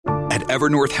At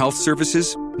Evernorth Health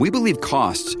Services, we believe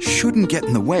costs shouldn't get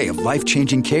in the way of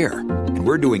life-changing care, and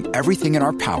we're doing everything in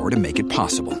our power to make it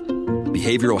possible.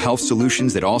 Behavioral health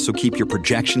solutions that also keep your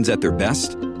projections at their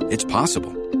best? It's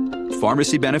possible.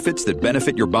 Pharmacy benefits that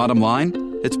benefit your bottom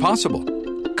line? It's possible.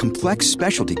 Complex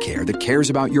specialty care that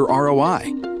cares about your ROI?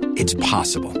 It's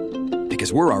possible.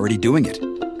 Because we're already doing it.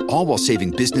 All while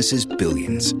saving businesses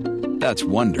billions. That's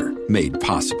Wonder made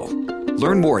possible.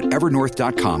 Learn more at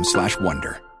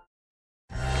evernorth.com/wonder.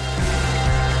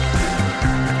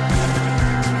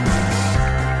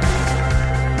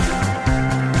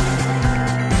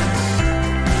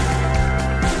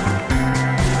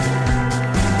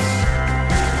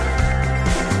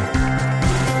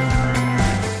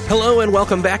 Hello and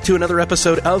welcome back to another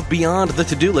episode of Beyond the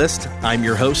To-Do List. I'm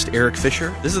your host, Eric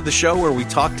Fisher. This is the show where we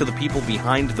talk to the people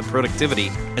behind the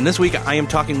productivity. And this week I am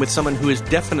talking with someone who is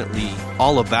definitely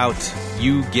all about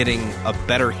you getting a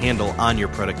better handle on your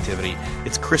productivity.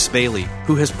 It's Chris Bailey,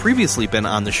 who has previously been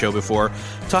on the show before,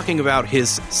 talking about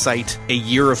his site, A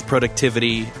Year of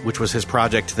Productivity, which was his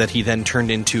project that he then turned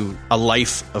into A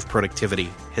Life of Productivity,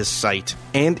 his site.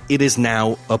 And it is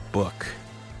now a book.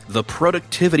 The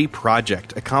Productivity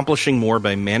Project, accomplishing more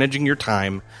by managing your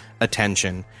time,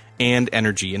 attention, and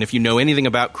energy. And if you know anything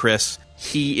about Chris,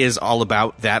 he is all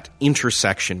about that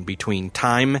intersection between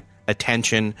time,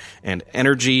 attention, and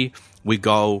energy. We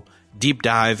go deep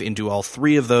dive into all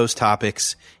three of those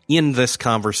topics in this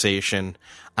conversation.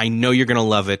 I know you're going to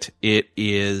love it. It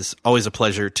is always a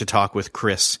pleasure to talk with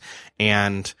Chris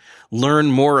and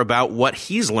learn more about what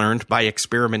he's learned by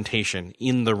experimentation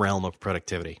in the realm of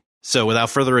productivity. So without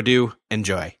further ado,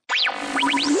 enjoy.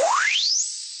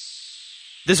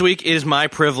 This week it is my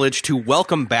privilege to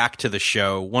welcome back to the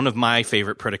show one of my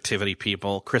favorite productivity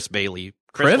people, Chris Bailey.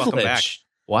 Chris, welcome back.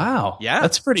 Wow. Yeah.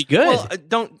 That's pretty good. Well,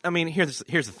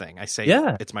 here's the thing. I say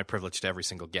it's my privilege to every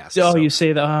single guest. Oh, so. You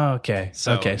say that? Oh, okay.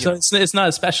 So it's not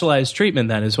a specialized treatment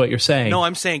then, is what you're saying. No,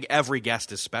 I'm saying every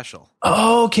guest is special.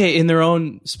 Oh, okay. In their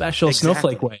own special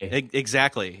snowflake way.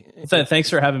 Exactly. Thanks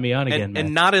for having me on again, man.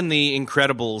 And not in the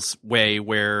Incredibles way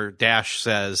where Dash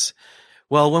says,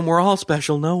 well, when we're all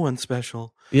special, no one's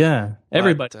special. Yeah,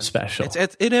 everybody's special.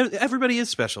 Everybody is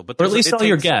special, but or at least all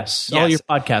your guests, all your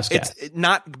podcast guests. It's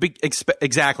not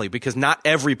exactly because not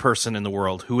every person in the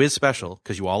world who is special,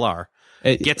 because you all are,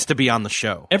 gets to be on the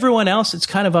show. Everyone else, it's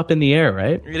kind of up in the air,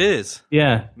 right? It is.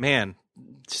 Yeah, man,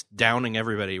 just downing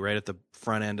everybody right at the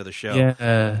front end of the show.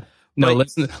 Yeah,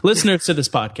 listeners to this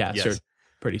podcast are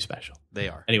pretty special. They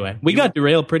are. Anyway, we got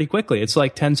derailed pretty quickly. It's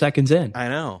like 10 seconds in. I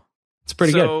know. It's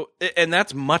pretty good. And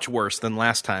that's much worse than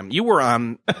last time. You were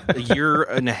on a year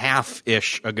and a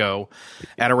half-ish ago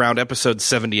at around episode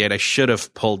 78.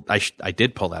 I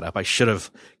did pull that up. I should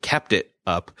have kept it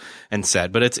up and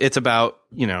said, but it's about,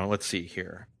 let's see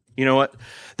here. You know what?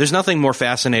 There's nothing more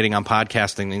fascinating on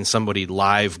podcasting than somebody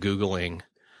live Googling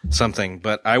something,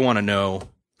 but I want to know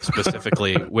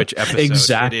specifically which episode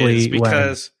exactly it is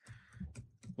because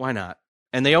why not?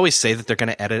 And they always say that they're going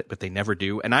to edit it, but they never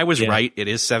do. And I was right. It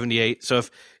is 78. So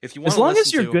if you want as long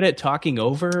as you're good at talking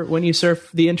over when you surf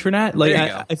the internet, like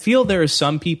I feel there are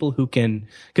some people who can,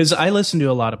 because I listen to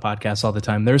a lot of podcasts all the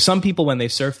time. There are some people when they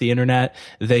surf the internet,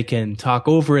 they can talk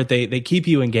over it. They keep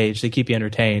you engaged. They keep you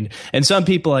entertained. And some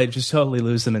people, I just totally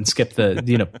lose them and skip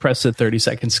the, press the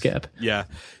 30-second skip. Yeah.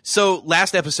 So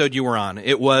last episode you were on,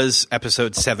 it was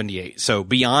episode 78. So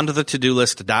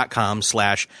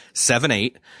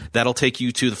beyondthetodolist.com/78. That'll take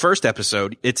you to the first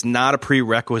episode. It's not a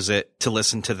prerequisite to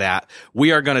listen to that.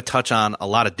 We are going to touch on a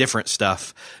lot of different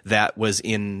stuff that was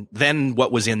in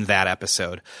what was in that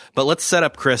episode. But let's set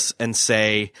up Chris and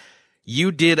say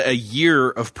you did a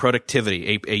year of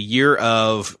productivity, a year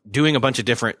of doing a bunch of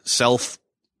different self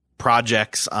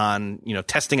projects on,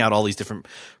 testing out all these different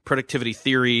productivity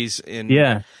theories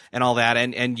and all that.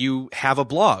 And you have a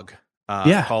blog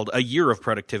called A Year of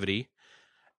Productivity.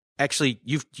 Actually,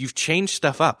 you've changed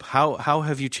stuff up. How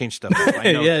have you changed stuff up?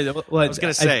 I know. I was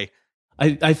going to say.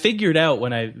 I figured out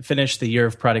when I finished the Year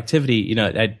of Productivity,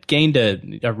 I gained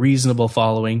a reasonable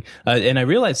following, and I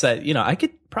realized that, I could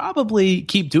probably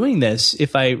keep doing this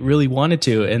if I really wanted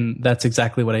to. And that's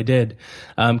exactly what I did.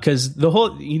 Cause the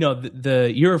whole,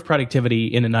 the Year of Productivity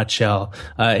in a nutshell,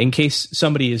 in case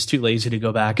somebody is too lazy to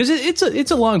go back, cause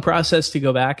it's a long process to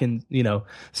go back and,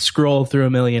 scroll through a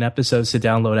million episodes to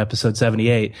download episode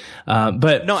 78.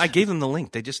 But no, I gave them the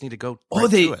link. They just need to go.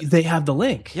 They have the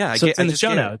link. Yeah. So it's in the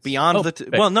show notes.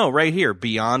 Right here,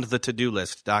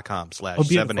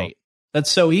 beyondthetodolist.com/78.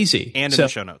 That's so easy. And in the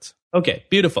show notes. Okay,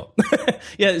 beautiful.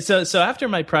 Yeah, so after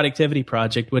my productivity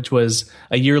project, which was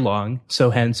a year long,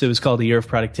 so hence it was called a year of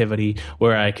productivity,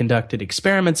 where I conducted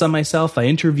experiments on myself, I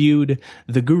interviewed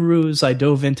the gurus, I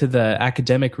dove into the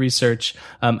academic research.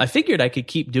 I figured I could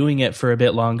keep doing it for a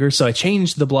bit longer, so I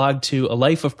changed the blog to A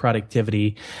Life of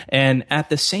Productivity, and at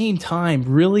the same time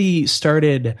really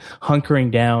started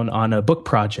hunkering down on a book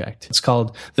project. It's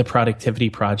called The Productivity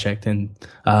Project, and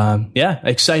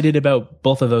excited about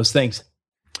both of those things.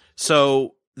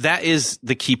 So that is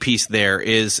the key piece there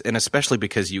is, and especially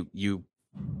because you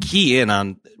key in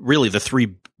on really the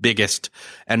three biggest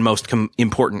and most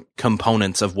important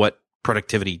components of what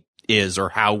productivity is, or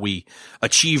how we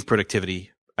achieve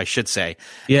productivity, I should say.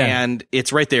 Yeah. And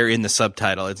it's right there in the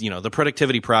subtitle. It's, the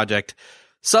Productivity Project.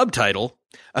 Subtitle: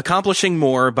 Accomplishing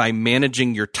More by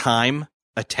Managing Your Time,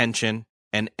 Attention,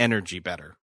 and Energy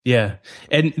Better. Yeah.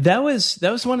 And that was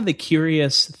one of the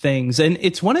curious things. And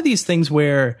it's one of these things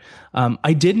where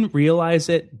I didn't realize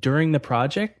it during the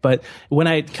project, but when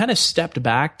I kind of stepped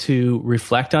back to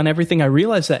reflect on everything, I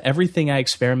realized that everything I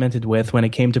experimented with when it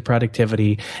came to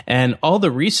productivity and all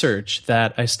the research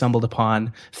that I stumbled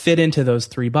upon fit into those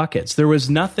three buckets. There was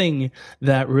nothing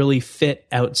that really fit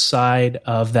outside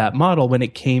of that model when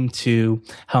it came to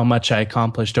how much I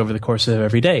accomplished over the course of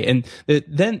every day. And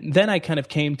then I kind of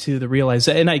came to the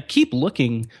realization, and I keep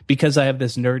looking because I have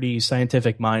this nerdy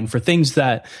scientific mind for things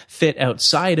that fit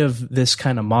outside of this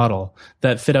kind of model,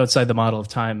 that fit outside the model of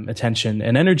time, attention,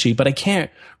 and energy, but I can't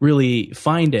really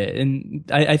find it. And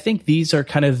I think these are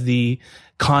kind of the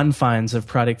confines of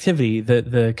productivity,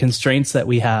 the constraints that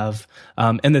we have,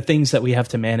 and the things that we have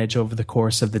to manage over the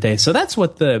course of the day. So that's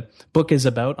what the book is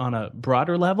about on a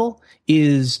broader level,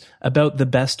 is about the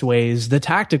best ways, the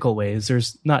tactical ways.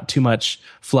 There's not too much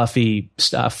fluffy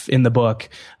stuff in the book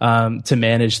to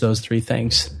manage those three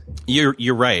things.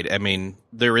 You're right. I mean,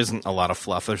 there isn't a lot of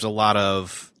fluff. There's a lot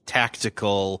of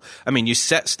tactical. I mean, you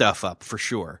set stuff up for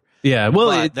sure. Yeah.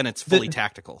 Well, then it's fully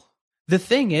tactical. The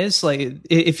thing is, like,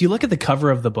 if you look at the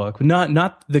cover of the book,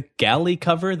 not the galley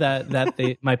cover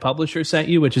that my publisher sent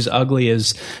you, which is ugly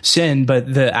as sin,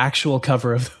 but the actual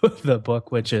cover of the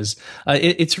book, which is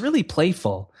it's really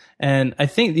playful. And I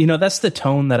think, that's the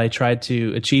tone that I tried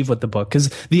to achieve with the book, because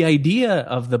the idea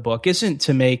of the book isn't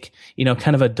to make,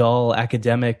 kind of a dull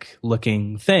academic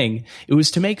looking thing. It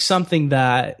was to make something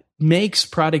that makes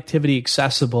productivity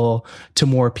accessible to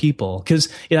more people. Because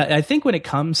I think when it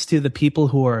comes to the people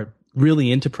who are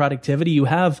really into productivity, you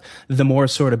have the more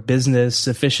sort of business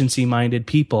efficiency minded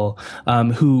people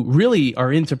who really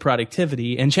are into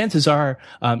productivity, and chances are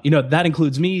that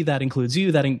includes me, that includes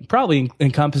you, that probably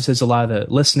encompasses a lot of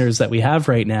the listeners that we have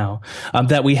right now,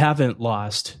 that we haven't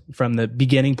lost from the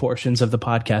beginning portions of the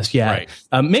podcast yet. Right.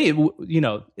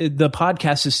 The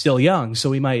podcast is still young, so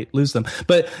we might lose them,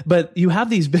 but you have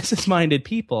these business minded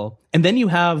people, and then you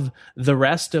have the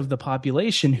rest of the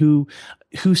population who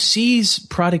sees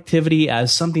productivity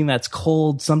as something that's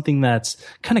cold, something that's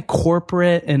kind of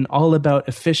corporate and all about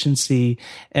efficiency,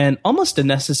 and almost a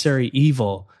necessary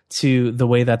evil to the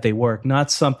way that they work,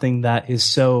 not something that is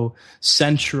so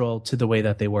central to the way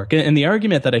that they work. And the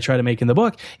argument that I try to make in the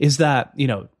book is that,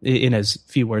 in as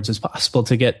few words as possible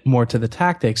to get more to the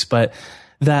tactics, but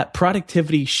that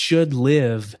productivity should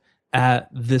live at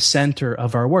the center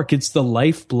of our work. It's the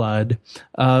lifeblood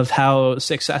of how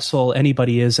successful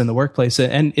anybody is in the workplace,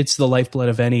 and it's the lifeblood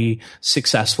of any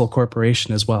successful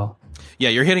corporation as well. Yeah,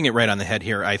 you're hitting it right on the head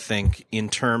here, I think, in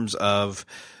terms of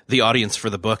the audience for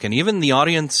the book, and even the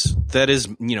audience that is,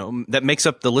 that makes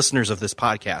up the listeners of this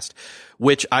podcast,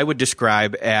 which I would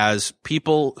describe as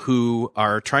people who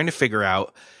are trying to figure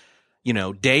out,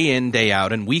 day in, day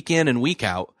out, and week in and week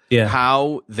out,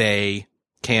 how they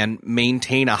can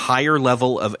maintain a higher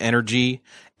level of energy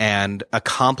and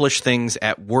accomplish things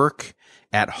at work,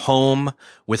 at home,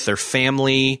 with their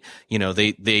family.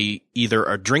 They either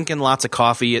are drinking lots of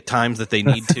coffee at times that they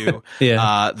need to.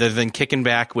 They're then kicking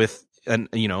back with an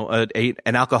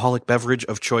alcoholic beverage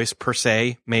of choice per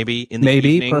se, maybe in the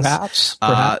evenings. Perhaps.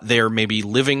 They're maybe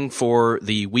living for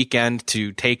the weekend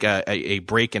to take a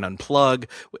break and unplug.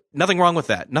 Nothing wrong with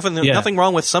that. Nothing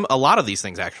wrong with a lot of these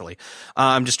things, actually.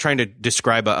 I'm just trying to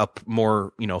describe a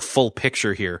more, full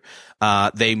picture here.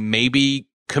 They maybe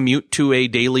commute to a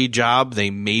daily job. They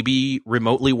maybe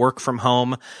remotely work from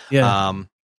home.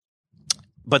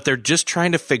 But they're just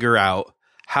trying to figure out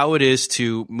how it is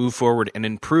to move forward and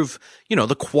improve,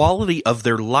 the quality of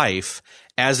their life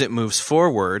as it moves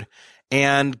forward,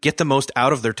 and get the most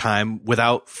out of their time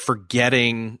without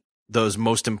forgetting those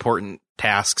most important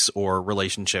tasks or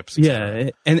relationships.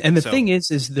 Yeah. And the thing is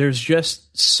there's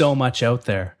just so much out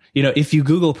there. If you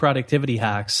Google productivity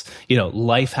hacks,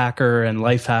 Lifehacker and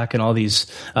Lifehack and all these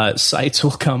sites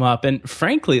will come up. And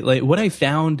frankly, like what I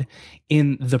found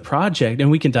in the project,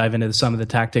 and we can dive into some of the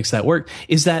tactics that work,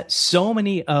 is that so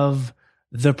many of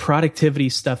the productivity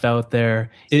stuff out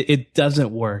there, it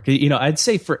doesn't work. I'd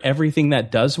say for everything that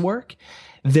does work,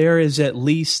 there is at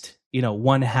least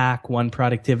one hack, one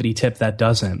productivity tip that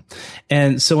doesn't.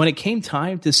 And so when it came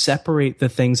time to separate the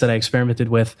things that I experimented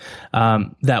with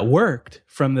that worked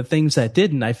from the things that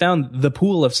didn't, I found the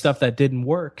pool of stuff that didn't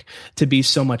work to be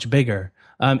so much bigger.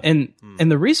 And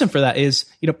the reason for that is,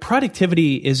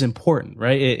 productivity is important,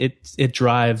 right? It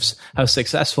drives how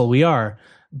successful we are.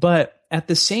 But at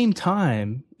the same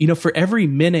time, for every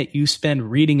minute you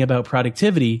spend reading about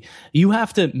productivity, you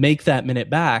have to make that minute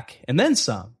back and then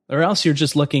some. Or else you're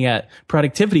just looking at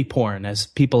productivity porn, as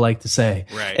people like to say.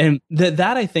 Right. And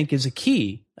that I think is a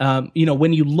key.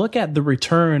 When you look at the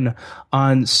return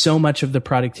on so much of the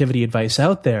productivity advice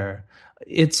out there,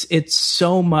 it's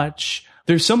so much,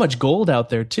 there's so much gold out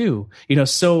there too.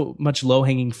 So much low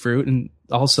hanging fruit and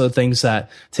also things that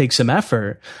take some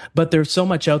effort, but there's so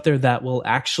much out there that will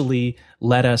actually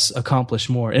let us accomplish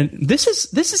more. And this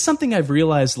is something I've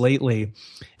realized lately,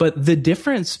 but the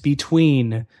difference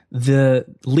between the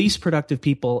least productive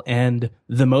people and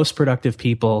the most productive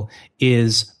people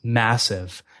is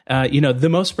massive. The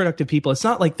most productive people, it's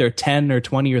not like they're 10 or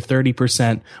 20 or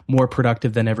 30% more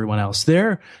productive than everyone else.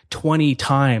 They're 20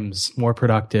 times more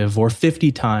productive or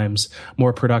 50 times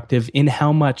more productive in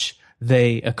how much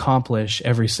they accomplish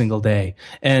every single day.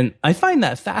 And I find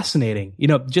that fascinating.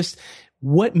 Just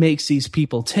what makes these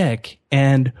people tick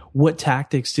and what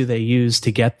tactics do they use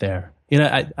to get there?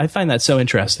 I find that so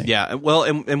interesting. Yeah. Well,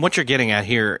 and what you're getting at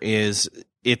here is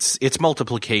it's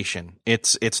multiplication.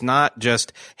 It's not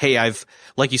just, hey,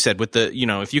 like you said, with the,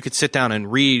 if you could sit down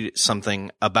and read something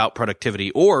about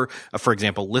productivity or, for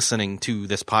example, listening to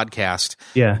this podcast.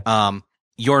 Yeah.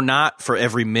 You're not, for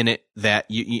every minute that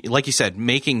you, like you said,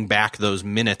 making back those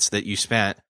minutes that you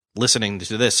spent listening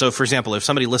to this. So, for example, if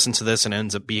somebody listens to this and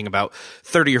ends up being about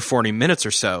 30 or 40 minutes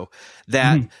or so,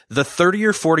 that the 30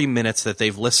 or 40 minutes that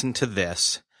they've listened to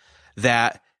this,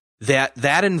 that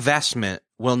investment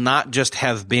will not just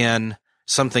have been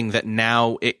something that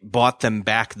now it bought them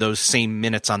back those same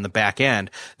minutes on the back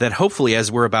end, that hopefully, as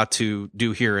we're about to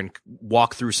do here and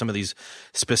walk through some of these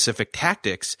specific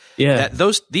tactics, that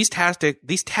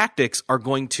these tactics are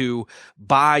going to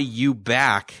buy you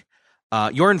back.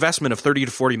 Your investment of 30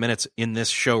 to 40 minutes in this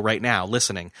show right now,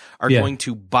 listening, are going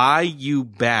to buy you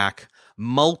back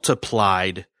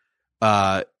multiplied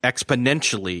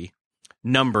exponentially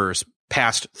numbers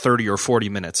past 30 or 40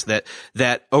 minutes,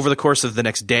 that over the course of the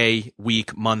next day,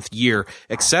 week, month, year,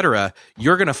 etc.,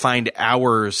 you're going to find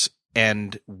hours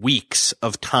and weeks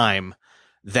of time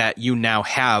that you now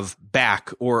have back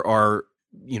or are,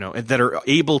 that are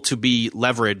able to be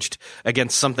leveraged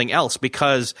against something else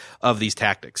because of these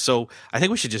tactics. So I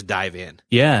think we should just dive in.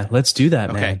 Yeah, let's do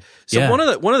that, man. Okay. So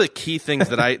one of the key things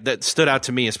that stood out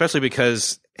to me, especially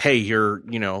because, hey, you're,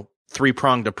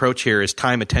 three-pronged approach here is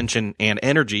time, attention, and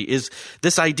energy, is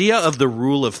this idea of the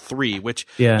rule of three, which,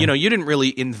 you didn't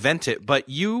really invent it, but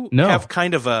you have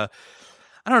kind of a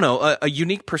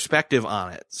unique perspective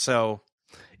on it. So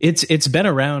it's been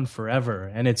around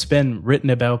forever and it's been written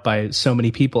about by so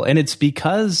many people. And it's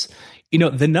because,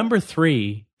 the number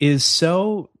 3 is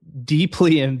so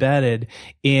deeply embedded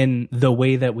in the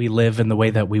way that we live and the way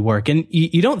that we work. And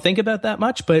you don't think about that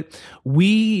much, but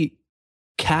we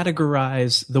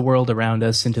categorize the world around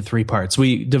us into 3 parts.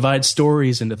 We divide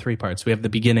stories into 3 parts. We have the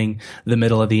beginning, the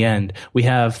middle, and the end. We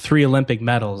have 3 Olympic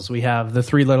medals. We have the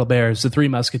 3 Little Bears, the 3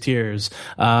 Musketeers,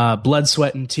 blood,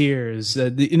 sweat, and tears.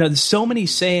 There's so many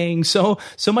sayings, so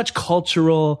much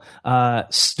cultural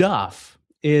stuff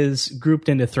is grouped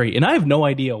into 3. And I have no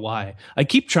idea why. I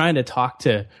keep trying to talk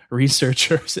to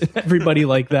researchers and everybody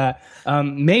like that.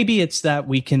 Maybe it's that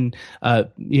we can,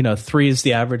 3 is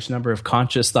the average number of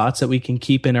conscious thoughts that we can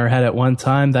keep in our head at one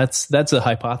time. That's a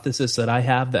hypothesis that I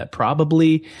have that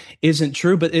probably isn't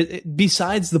true, but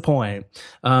besides the point,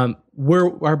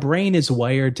 our brain is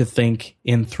wired to think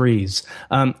in 3s.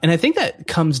 And I think that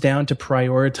comes down to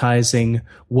prioritizing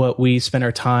what we spend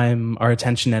our time, our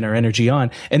attention, and our energy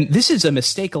on. And this is a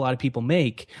mistake a lot of people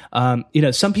make.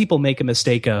 Some people make a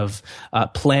mistake of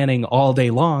planning all day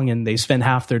long, and they spend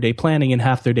half their day planning and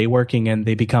half their day working, and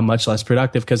they become much less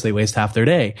productive because they waste half their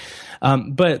day.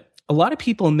 But a lot of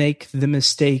people make the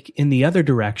mistake in the other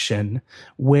direction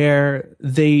where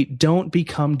they don't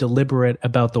become deliberate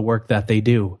about the work that they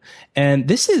do. And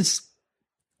this is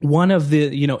one of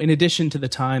the, in addition to the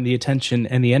time, the attention,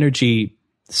 and the energy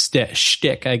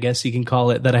shtick, I guess you can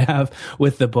call it, that I have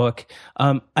with the book.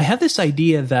 I have this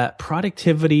idea that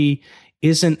productivity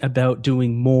isn't about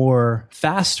doing more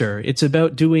faster. It's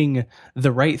about doing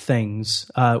the right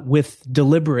things with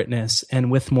deliberateness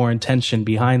and with more intention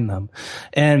behind them.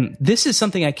 And this is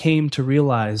something I came to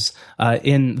realize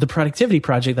in the productivity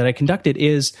project that I conducted,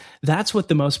 is that's what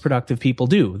the most productive people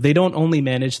do. They don't only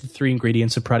manage the 3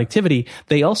 ingredients of productivity,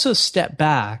 they also step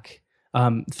back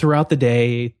throughout the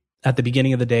day, at the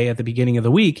beginning of the day, at the beginning of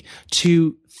the week,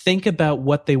 to think about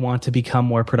what they want to become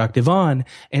more productive on,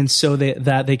 and so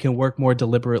that they can work more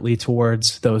deliberately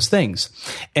towards those things.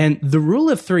 And the rule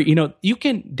of 3, you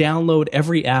can download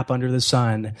every app under the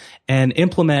sun and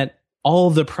implement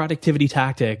all the productivity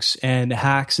tactics and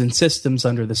hacks and systems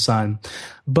under the sun.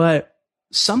 But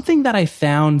something that I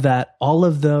found that all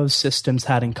of those systems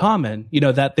had in common,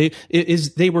 that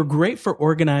they were great for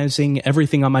organizing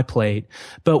everything on my plate.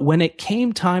 But when it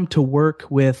came time to work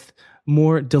with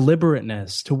more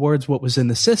deliberateness towards what was in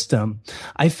the system,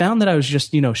 I found that I was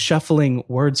just, shuffling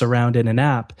words around in an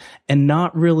app and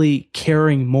not really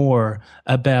caring more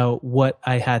about what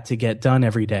I had to get done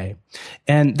every day.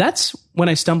 And that's when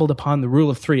I stumbled upon the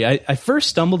rule of 3. I first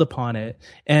stumbled upon it.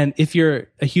 And if you're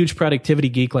a huge productivity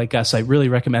geek like us, I really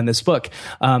recommend this book.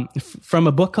 From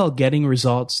a book called Getting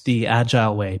Results the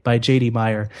Agile Way by J.D.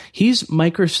 Meyer. He's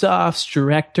Microsoft's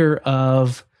director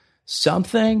of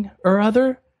something or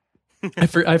other.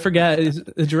 I forget,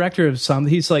 the director of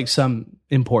he's like some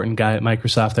important guy at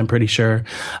Microsoft, I'm pretty sure.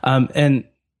 And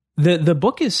the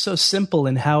book is so simple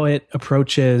in how it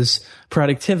approaches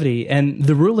productivity. And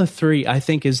the rule of 3, I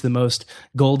think, is the most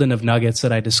golden of nuggets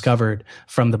that I discovered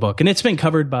from the book. And it's been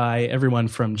covered by everyone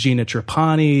from Gina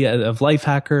Trapani of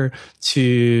Lifehacker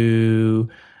to,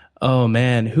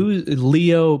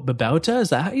 Leo Babauta?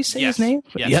 Is that how you say his name?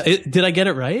 Yes. Yeah. Did I get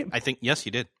it right? I think, yes,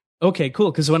 you did. Okay,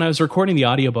 cool. Because when I was recording the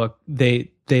audiobook, they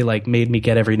like made me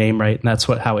get every name right, and that's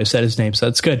how I said his name. So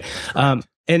that's good.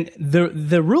 And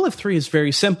the rule of 3 is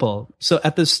very simple. So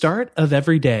at the start of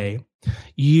every day,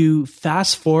 you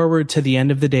fast forward to the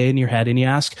end of the day in your head, and you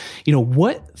ask,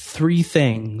 what 3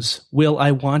 things will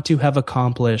I want to have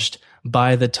accomplished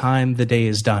by the time the day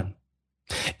is done?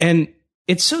 And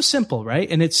it's so simple, right?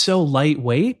 And it's so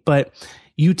lightweight, but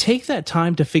you take that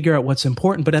time to figure out what's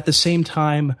important, but at the same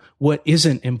time, what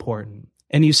isn't important.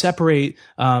 And you separate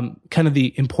kind of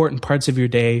the important parts of your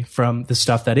day from the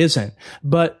stuff that isn't.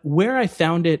 But where I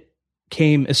found it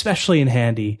came especially in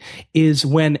handy is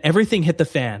when everything hit the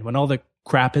fan, when all the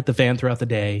crap hit the fan throughout the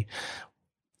day,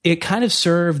 it kind of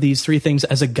served these 3 things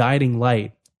as a guiding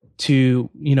light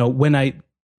to, when I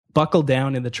buckle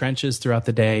down in the trenches throughout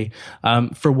the day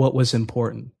for what was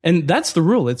important. And that's the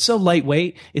rule. It's so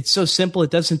lightweight. It's so simple. It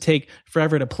doesn't take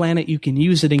forever to plan it. You can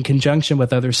use it in conjunction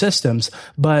with other systems.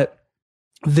 But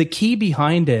the key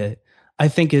behind it, I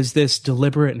think, is this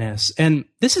deliberateness. And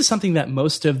this is something that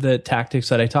most of the tactics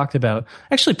that I talked about,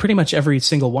 actually pretty much every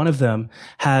single one of them,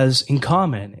 has in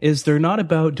common, is they're not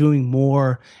about doing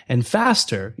more and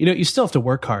faster. You still have to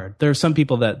work hard. There are some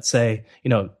people that say,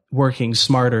 working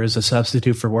smarter is a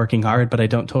substitute for working hard, but I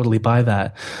don't totally buy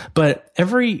that. But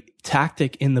every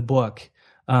tactic in the book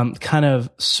kind of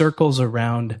circles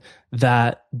around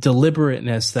that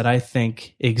deliberateness that I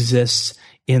think exists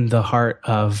in the heart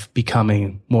of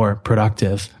becoming more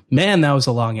productive. Man, that was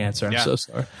a long answer. I'm so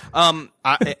sorry.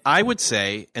 I would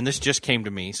say, and this just came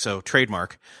to me, so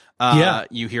trademark.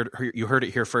 You heard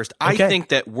it here first. Okay. I think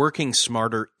that working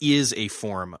smarter is a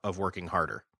form of working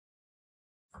harder.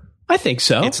 I think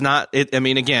so. It's not.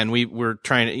 Again, we're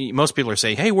trying to. Most people are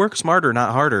saying, "Hey, work smarter,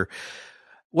 not harder."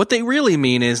 What they really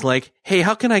mean is like, "Hey,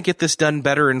 how can I get this done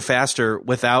better and faster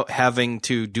without having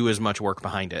to do as much work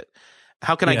behind it?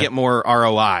 How can I get more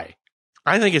ROI?"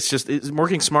 I think it's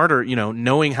working smarter.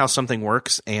 Knowing how something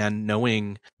works and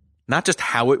knowing not just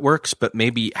how it works, but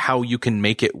maybe how you can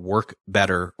make it work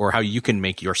better or how you can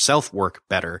make yourself work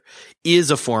better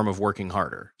is a form of working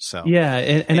harder. So yeah,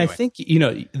 and anyway. I think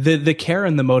the care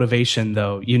and the motivation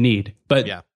though you need, but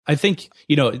yeah. I think,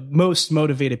 most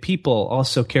motivated people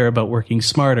also care about working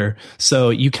smarter. So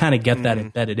you kind of get that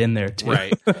embedded in there too.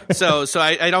 Right. So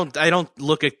I don't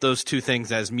look at those 2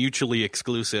 things as mutually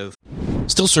exclusive.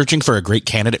 Still searching for a great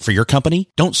candidate for your company?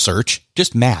 Don't search,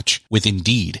 just match with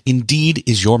Indeed. Indeed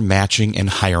is your matching and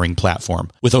hiring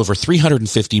platform with over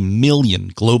 350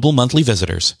 million global monthly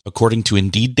visitors, according to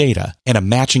Indeed data, and a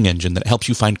matching engine that helps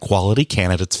you find quality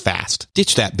candidates fast.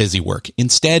 Ditch that busy work.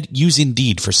 Instead, use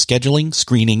Indeed for scheduling,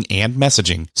 screening, and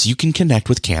messaging so you can connect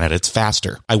with candidates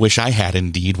faster. I wish I had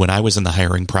Indeed when I was in the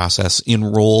hiring process in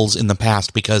roles in the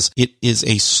past because it is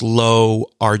a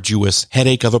slow, arduous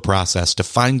headache of a process to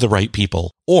find the right people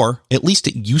people, or at least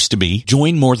it used to be.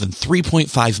 Join more than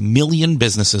 3.5 million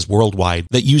businesses worldwide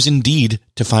that use Indeed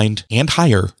to find and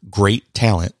hire great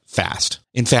talent fast.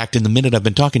 In fact, in the minute I've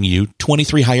been talking to you,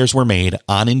 23 hires were made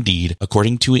on Indeed,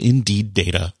 according to Indeed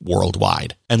data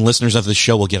worldwide. And listeners of the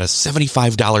show will get a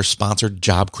 $75 sponsored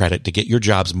job credit to get your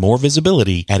jobs more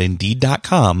visibility at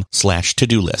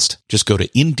Indeed.com/to-do list. Just go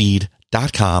to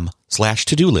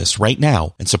Indeed.com/to-do list right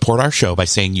now and support our show by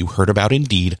saying you heard about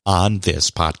Indeed on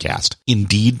this podcast.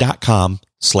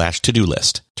 Indeed.com/to-do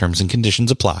list. Terms and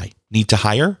conditions apply. Need to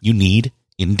hire? You need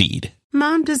Indeed.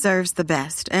 Mom deserves the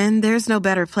best, and there's no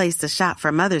better place to shop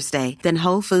for Mother's Day than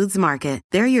Whole Foods Market.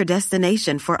 They're your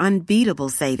destination for unbeatable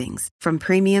savings, from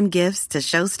premium gifts to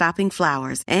show-stopping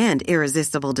flowers and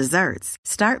irresistible desserts.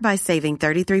 Start by saving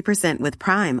 33% with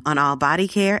Prime on all body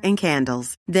care and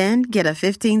candles. Then get a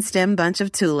 15-stem bunch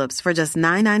of tulips for just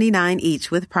 $9.99 each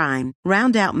with Prime.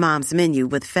 Round out Mom's menu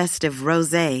with festive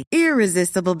rosé,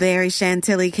 irresistible berry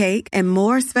chantilly cake, and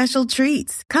more special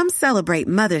treats. Come celebrate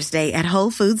Mother's Day at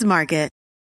Whole Foods Market.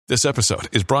 This episode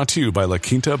is brought to you by La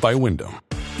Quinta by Wyndham.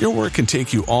 Your work can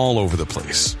take you all over the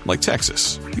place, like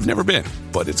Texas. You've never been,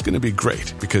 but it's going to be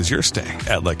great because you're staying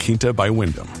at La Quinta by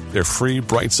Wyndham. Their free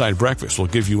Bright Side breakfast will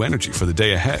give you energy for the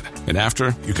day ahead. And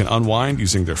after, you can unwind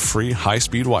using their free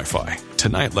high-speed Wi-Fi.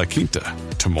 Tonight, La Quinta.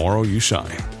 Tomorrow, you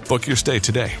shine. Book your stay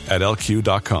today at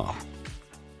LQ.com.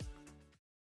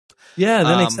 Yeah,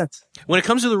 that makes sense. When it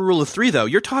comes to the rule of three, though,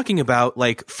 you're talking about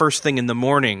like first thing in the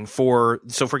morning for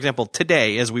example,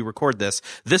 today, as we record this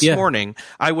morning,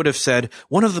 I would have said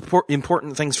one of the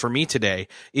important things for me today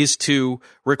is to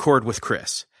record with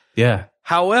Chris. Yeah.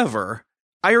 However,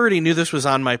 I already knew this was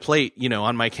on my plate,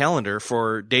 on my calendar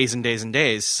for days and days and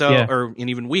days. And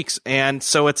even weeks. And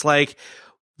so it's like,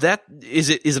 that is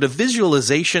it a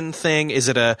visualization thing? Is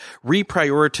it a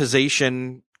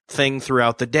reprioritization thing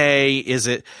throughout the day? Is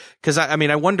it, because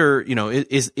I wonder,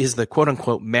 is the quote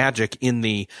unquote magic in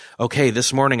the, okay,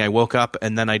 this morning I woke up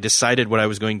and then I decided what I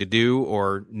was going to do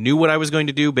or knew what I was going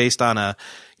to do based on a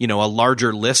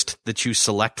larger list that you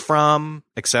select from,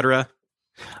 etc.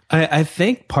 I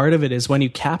think part of it is when you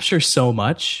capture so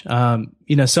much,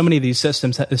 so many of these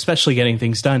systems, especially getting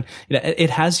things done, it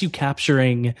has you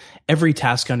capturing every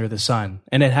task under the sun,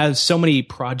 and it has so many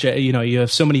you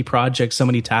have so many projects, so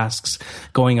many tasks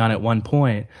going on at one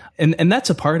point. And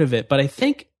that's a part of it. But I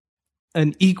think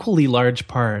an equally large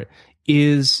part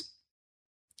is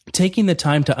taking the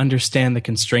time to understand the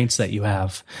constraints that you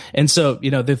have. And so,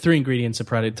 the three ingredients of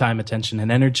product: time, attention,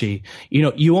 and energy.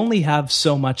 You only have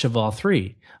so much of all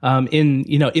three.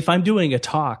 If I'm doing a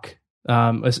talk,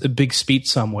 a big speech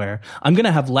somewhere, I'm going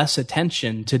to have less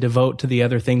attention to devote to the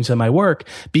other things in my work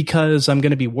because I'm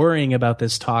going to be worrying about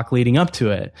this talk leading up to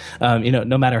it.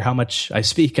 No matter how much I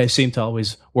speak, I seem to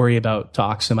always worry about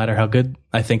talks, no matter how good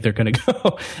I think they're going to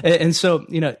go. And so,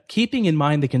 keeping in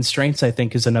mind the constraints, I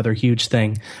think, is another huge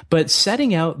thing, but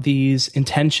setting out these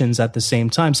intentions at the same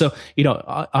time. So,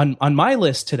 on my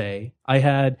list today, I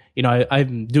had,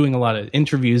 I'm doing a lot of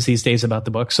interviews these days about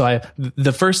the book. So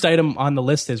the first item on the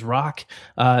list is rock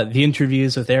the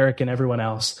interviews with Eric and everyone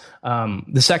else.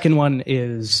 The second one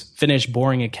is finish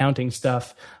boring accounting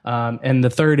stuff. And the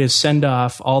third is send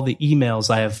off all the emails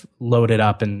I have loaded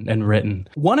up and written.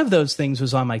 One of those things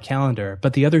was on my calendar,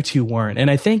 but the other two weren't. And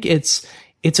I think it's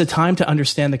a time to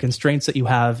understand the constraints that you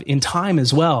have in time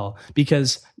as well,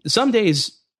 because some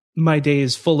days my day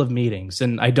is full of meetings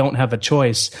and I don't have a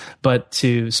choice but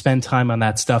to spend time on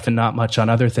that stuff and not much on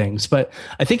other things. But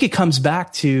I think it comes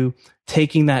back to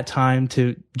taking that time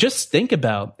to just think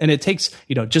about, and it takes,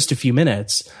 just a few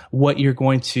minutes, what you're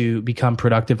going to become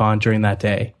productive on during that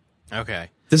day. Okay.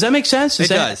 Does that make sense? It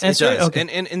does. Okay.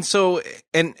 And so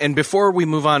before we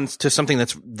move on to something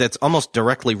that's almost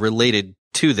directly related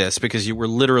to this, because you were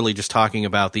literally just talking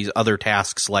about these other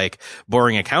tasks like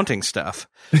boring accounting stuff.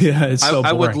 Yeah, it's so boring.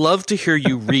 I would love to hear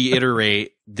you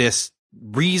reiterate this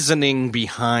reasoning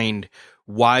behind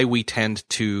why we tend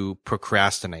to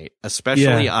procrastinate,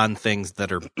 especially on things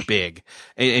that are big.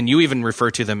 And you even refer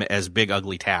to them as big,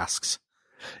 ugly tasks.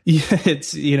 Yeah,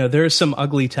 it's, there are some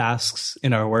ugly tasks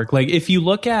in our work. Like if you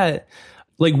look at,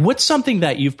 what's something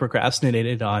that you've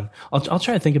procrastinated on? I'll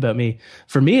try to think about me.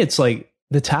 For me, it's like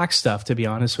the tax stuff, to be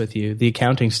honest with you, the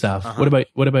accounting stuff. Uh-huh.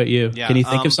 What about you? Yeah, can you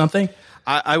think of something?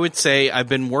 I would say I've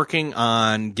been working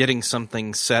on getting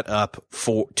something set up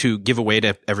to give away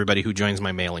to everybody who joins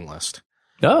my mailing list.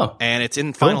 Oh. And it's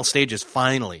in final stages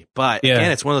finally. But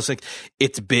again, it's one of those things,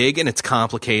 it's big and it's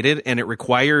complicated and it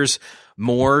requires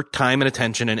more time and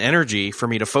attention and energy for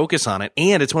me to focus on it.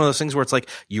 And it's one of those things where it's like,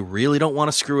 you really don't want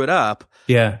to screw it up.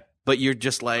 Yeah. but you're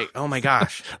just like, oh my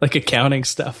gosh. Like accounting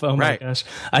stuff. Oh my Right. gosh.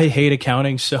 I hate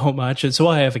accounting so much. It's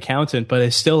why I have accountant, but I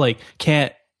still like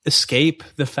can't escape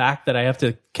the fact that I have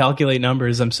to calculate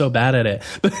numbers. I'm so bad at it.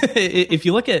 But if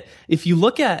you look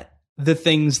at the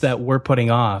things that we're putting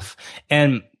off,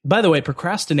 and by the way,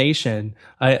 procrastination,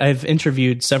 I've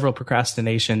interviewed several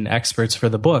procrastination experts for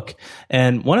the book,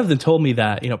 and one of them told me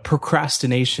that,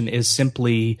 procrastination is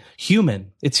simply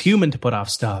human. It's human to put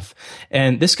off stuff.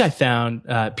 And this guy found,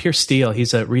 Pierce Steele,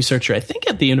 he's a researcher, I think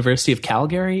at the University of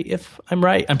Calgary, if I'm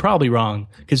right. I'm probably wrong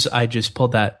because I just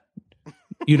pulled that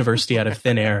university out of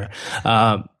thin air.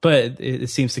 But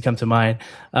it seems to come to mind.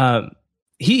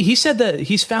 He said that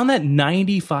he's found that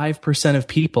 95% of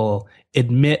people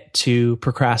admit to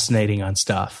procrastinating on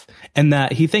stuff, and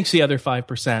that he thinks the other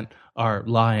 5% are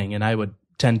lying. And I would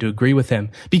tend to agree with him,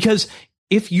 because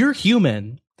if you're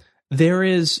human, there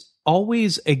is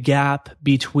always a gap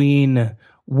between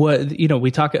what,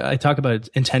 I talk about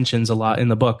intentions a lot in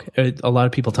the book. A lot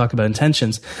of people talk about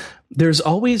intentions. There's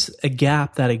always a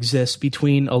gap that exists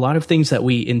between a lot of things that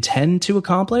we intend to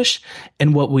accomplish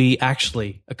and what we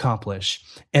actually accomplish.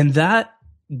 And that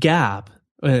gap,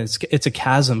 it's a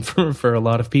chasm for a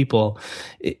lot of people,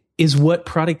 is what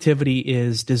productivity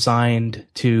is designed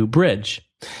to bridge.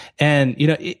 And,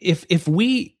 if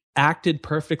we acted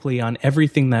perfectly on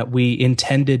everything that we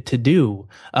intended to do,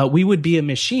 we would be a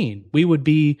machine. We would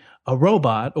be a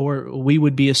robot, or we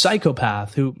would be a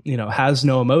psychopath who, has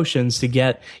no emotions to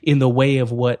get in the way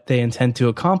of what they intend to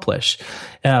accomplish.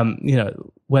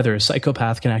 Whether a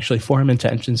psychopath can actually form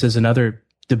intentions is another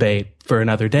debate for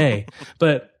another day.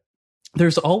 But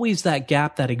there's always that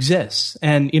gap that exists,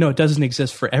 and it doesn't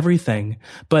exist for everything.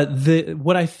 But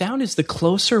what I found is the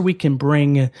closer we can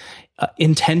bring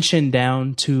intention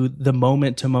down to the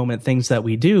moment to moment things that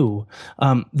we do,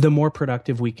 the more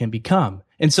productive we can become.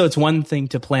 And so it's one thing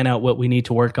to plan out what we need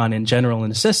to work on in general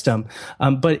in a system,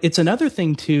 but it's another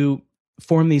thing to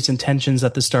form these intentions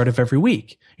at the start of every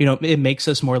week. It makes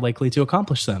us more likely to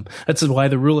accomplish them. That's why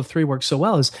the rule of 3 works so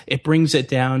well, is it brings it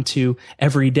down to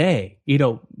every day.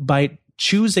 By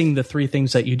choosing the 3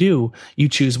 things that you do, you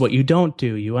choose what you don't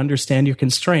do. You understand your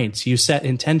constraints. You set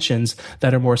intentions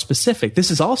that are more specific.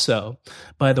 This is also,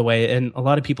 by the way, and a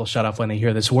lot of people shut off when they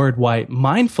hear this word, why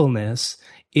mindfulness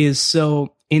is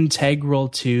so integral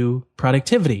to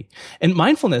productivity. And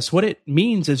mindfulness, what it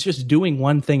means is just doing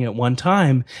one thing at one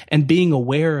time and being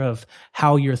aware of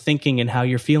how you're thinking and how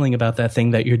you're feeling about that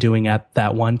thing that you're doing at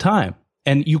that one time.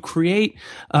 And you create,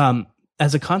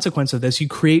 as a consequence of this, you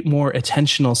create more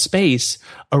attentional space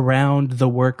around the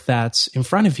work that's in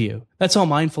front of you. That's all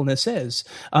mindfulness is.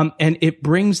 And it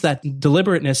brings that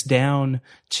deliberateness down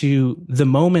to the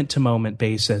moment to moment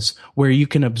basis, where you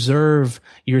can observe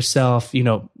yourself,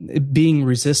 being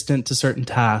resistant to certain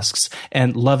tasks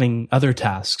and loving other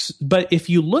tasks. But if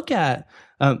you look at,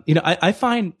 I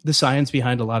find the science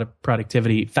behind a lot of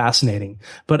productivity fascinating,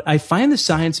 but I find the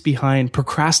science behind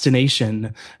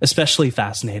procrastination especially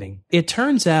fascinating. It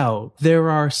turns out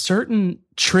there are certain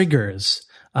triggers,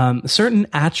 certain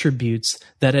attributes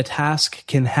that a task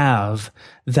can have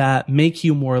that make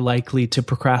you more likely to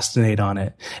procrastinate on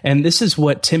it. And this is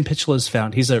what Tim Pitchell has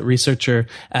found. He's a researcher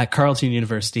at Carleton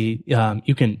University.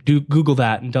 You can Google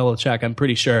that and double check, I'm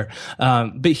pretty sure.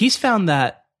 But he's found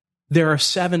that there are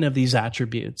 7 of these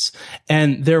attributes,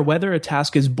 and they're whether a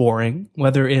task is boring,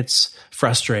 whether it's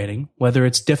frustrating, whether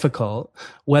it's difficult,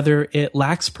 whether it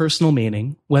lacks personal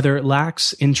meaning, whether it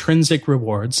lacks intrinsic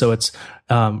reward, so it's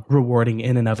rewarding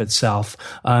in and of itself,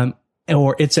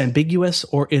 or it's ambiguous,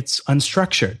 or it's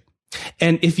unstructured.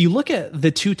 And if you look at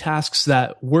the 2 tasks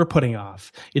that we're putting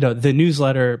off, the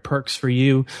newsletter perks for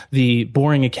you, the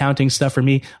boring accounting stuff for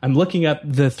me, I'm looking up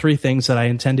the 3 things that I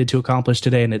intended to accomplish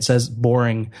today, and it says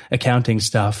boring accounting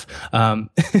stuff. I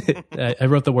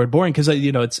wrote the word boring because,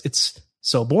 it's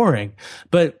so boring.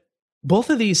 But both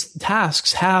of these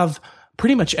tasks have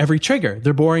pretty much every trigger.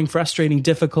 They're boring, frustrating,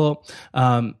 difficult.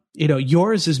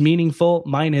 Yours is meaningful.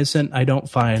 Mine isn't. I don't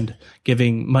find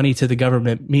giving money to the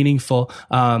government meaningful.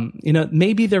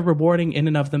 Maybe they're rewarding in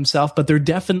and of themselves, but they're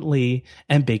definitely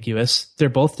ambiguous. They're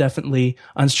both definitely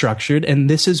unstructured. And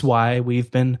this is why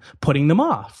we've been putting them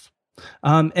off.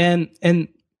 And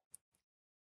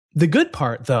the good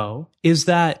part, though, is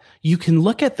that you can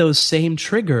look at those same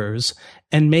triggers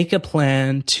and make a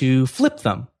plan to flip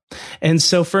them. And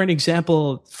so, for an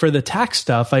example, for the tax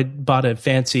stuff, I bought a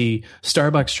fancy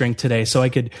Starbucks drink today so I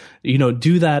could,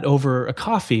 do that over a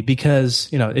coffee because,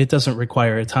 it doesn't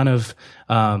require a ton of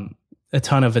a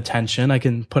ton of attention. I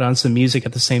can put on some music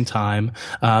at the same time.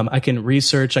 I can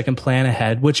research, I can plan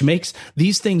ahead, which makes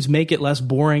these things make it less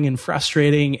boring and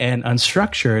frustrating and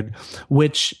unstructured,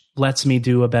 which lets me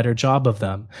do a better job of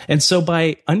them. And so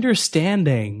by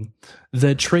understanding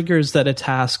the triggers that a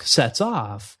task sets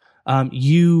off,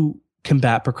 you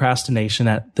combat procrastination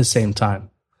at the same time.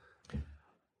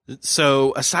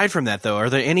 So aside from that, though, are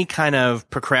there any kind of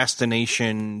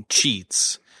procrastination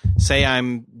cheats? Say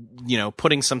I'm,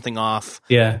 putting something off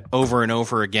over and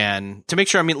over again to make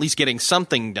sure I'm at least getting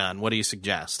something done. What do you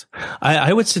suggest?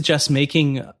 I would suggest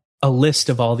making a list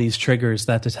of all these triggers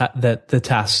that the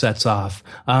task sets off.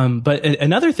 But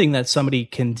another thing that somebody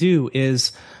can do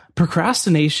is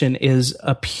procrastination is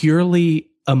a purely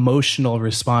emotional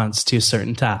response to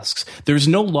certain tasks. There's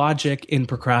no logic in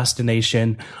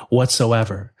procrastination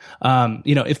whatsoever.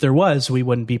 If there was, we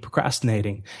wouldn't be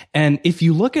procrastinating. And if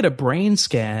you look at a brain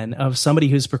scan of somebody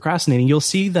who's procrastinating, you'll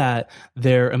see that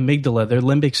their amygdala, their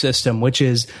limbic system, which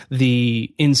is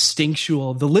the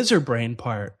instinctual, the lizard brain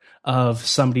part of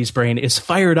somebody's brain, is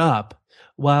fired up,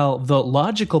 while the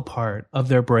logical part of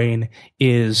their brain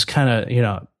is kind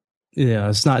of,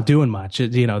 it's not doing much.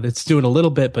 It's doing a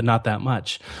little bit, but not that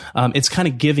much. It's kind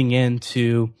of giving in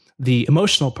to the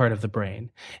emotional part of the brain.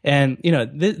 And,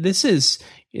 this is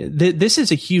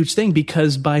a huge thing,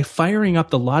 because by firing up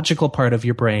the logical part of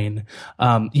your brain,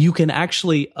 you can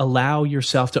actually allow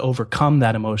yourself to overcome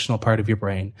that emotional part of your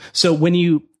brain. So when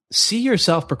you see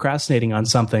yourself procrastinating on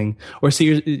something, or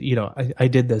I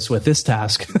did this with this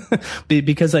task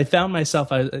because I found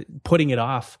myself putting it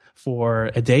off for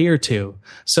a day or two.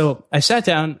 So I sat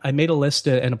down, I made a list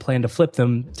and a plan to flip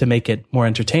them to make it more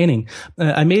entertaining.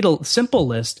 I made a simple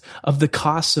list of the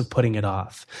costs of putting it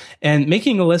off, and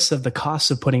making a list of the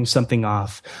costs of putting something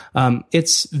off.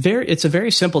 It's a very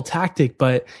simple tactic,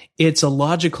 but it's a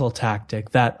logical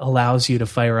tactic that allows you to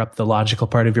fire up the logical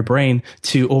part of your brain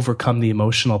to overcome the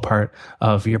emotional part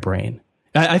of your brain.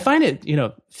 I find it,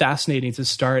 fascinating to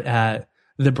start at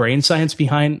the brain science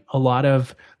behind a lot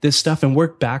of this stuff and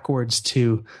work backwards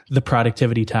to the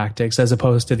productivity tactics as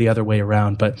opposed to the other way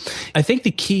around. But I think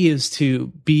the key is to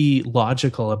be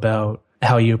logical about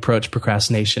how you approach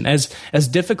procrastination, as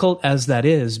difficult as that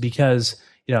is, because,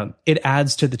 it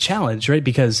adds to the challenge, right?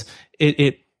 Because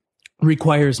it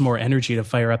requires more energy to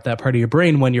fire up that part of your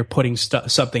brain when you're putting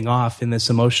something off in this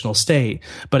emotional state,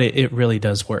 but it really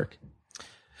does work.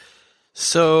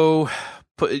 So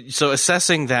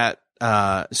assessing that,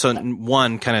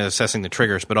 one, kind of assessing the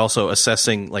triggers, but also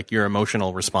assessing like your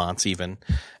emotional response even,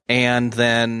 and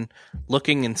then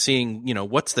looking and seeing,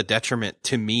 what's the detriment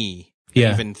to me,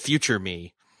 even future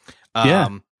me.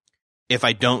 If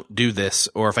I don't do this,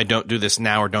 or if I don't do this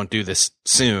now, or don't do this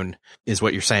soon, is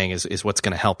what you're saying is what's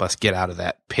going to help us get out of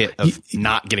that pit of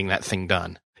not getting that thing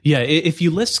done. Yeah, if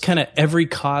you list kind of every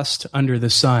cost under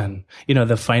the sun,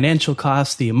 the financial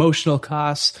costs, the emotional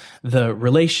costs, the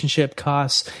relationship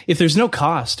costs, if there's no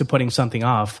cost to putting something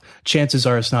off, chances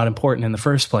are it's not important in the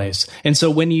first place. And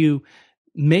so when you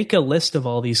make a list of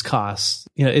all these costs,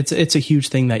 it's a huge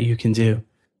thing that you can do.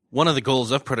 One of the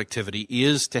goals of productivity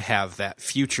is to have that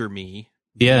future me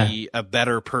be a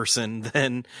better person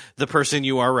than the person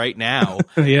you are right now.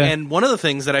 And one of the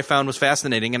things that I found was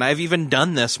fascinating, and I've even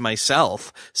done this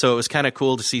myself, so it was kind of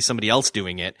cool to see somebody else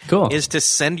doing it, is to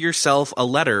send yourself a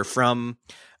letter from,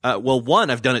 one,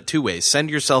 I've done it two ways. Send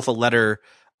yourself a letter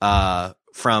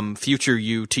from future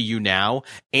you to you now,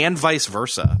 and vice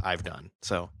versa I've done.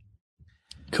 So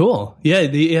cool.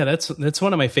 Yeah, that's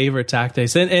one of my favorite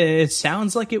tactics. And it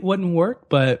sounds like it wouldn't work,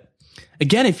 but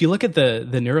again, if you look at the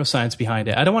neuroscience behind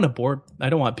it, I don't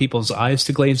want people's eyes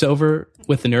to glaze over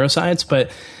with the neuroscience,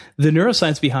 but the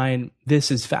neuroscience behind this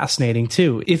is fascinating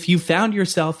too. If you found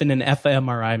yourself in an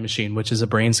fMRI machine, which is a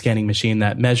brain scanning machine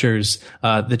that measures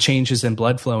the changes in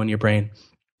blood flow in your brain,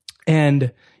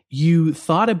 and you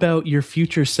thought about your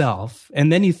future self, and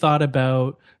then you thought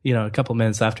about, a couple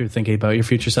minutes after thinking about your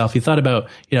future self, you thought about,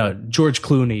 George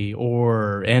Clooney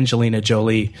or Angelina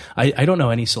Jolie. I don't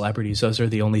know any celebrities. Those are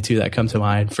the only two that come to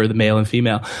mind for the male and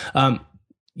female.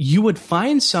 You would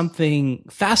find something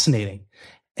fascinating.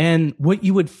 And what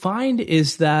you would find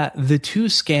is that the two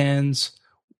scans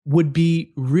would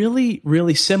be really,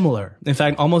 really similar. In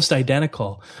fact, almost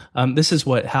identical. This is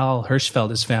what Hal Hirschfeld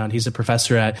has found. He's a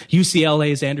professor at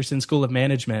UCLA's Anderson School of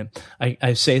Management.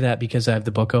 I say that because I have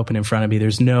the book open in front of me.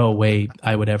 There's no way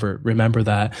I would ever remember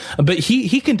that. But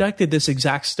he conducted this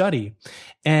exact study,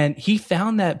 and he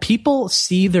found that people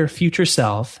see their future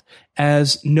self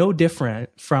as no different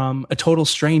from a total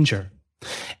stranger.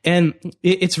 And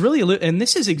it's really, and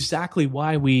this is exactly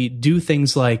why we do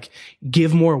things like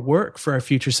give more work for our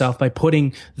future self by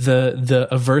putting the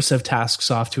aversive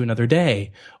tasks off to another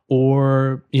day,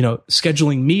 or,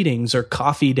 scheduling meetings or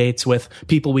coffee dates with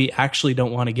people we actually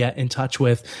don't want to get in touch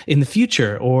with in the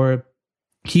future, or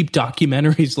keep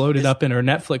documentaries loaded up in our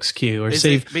Netflix queue, or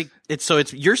save.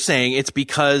 You're saying it's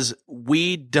because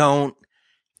we don't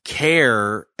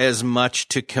care as much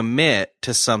to commit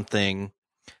to something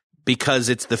because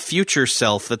it's the future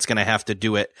self that's going to have to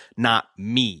do it, not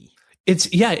me.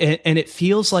 And it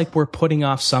feels like we're putting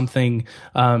off something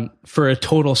for a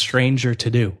total stranger to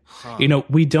do.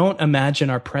 We don't imagine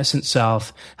our present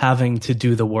self having to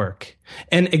do the work.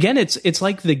 And again, it's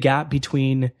like the gap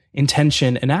between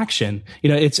intention and action.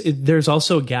 There's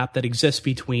also a gap that exists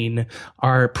between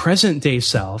our present day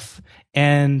self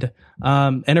and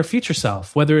our future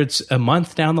self, whether it's a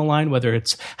month down the line, whether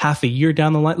it's half a year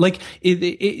down the line. Like,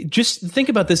 just think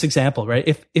about this example,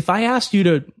 right? If I asked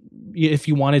you if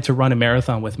you wanted to run a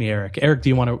marathon with me, Eric, do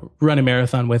you want to run a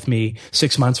marathon with me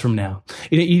 6 months from now?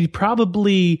 You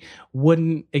probably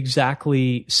wouldn't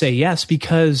exactly say yes,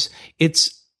 because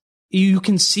you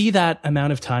can see that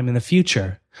amount of time in the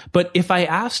future. But if I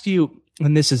asked you,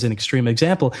 and this is an extreme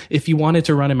example, if you wanted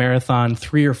to run a marathon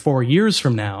 3 or 4 years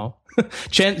from now,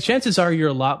 chances are you're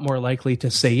a lot more likely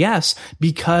to say yes,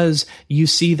 because you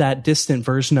see that distant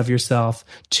version of yourself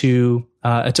to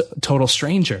a total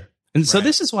stranger. And so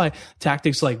this is why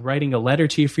tactics like writing a letter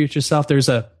to your future self, there's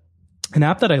an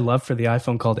app that I love for the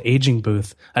iPhone called Aging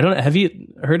Booth. Have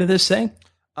you heard of this thing?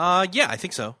 Yeah, I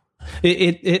think so.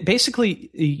 It basically,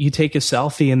 you take a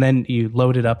selfie and then you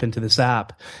load it up into this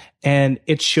app, and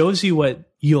it shows you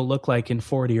what you'll look like in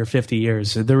 40 or 50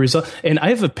 years. The result, and I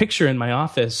have a picture in my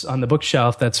office on the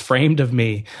bookshelf that's framed of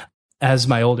me as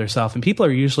my older self, and people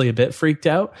are usually a bit freaked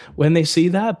out when they see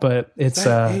that, but it's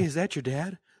hey, is that your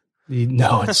dad?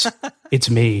 No, it's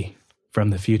me from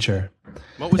the future.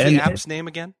 What was the app's name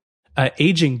again?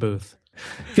 Aging Booth.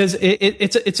 Because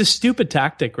it's a stupid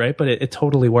tactic, right? But it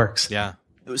totally works. Yeah.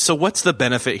 So what's the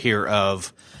benefit here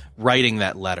of writing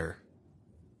that letter?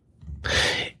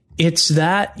 It's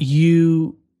that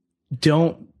you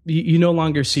no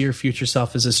longer see your future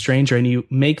self as a stranger, and you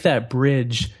make that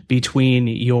bridge between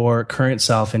your current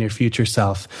self and your future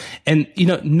self. And,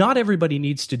 not everybody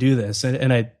needs to do this.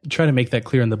 And I try to make that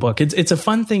clear in the book. It's a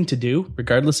fun thing to do,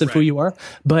 regardless of who you are.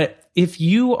 But if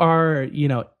you are,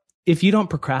 if you don't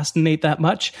procrastinate that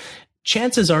much,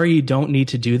 chances are you don't need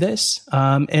to do this.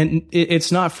 And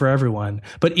it's not for everyone.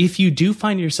 But if you do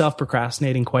find yourself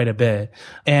procrastinating quite a bit,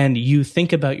 and you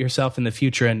think about yourself in the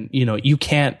future, and, you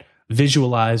can't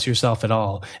visualize yourself at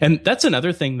all. And that's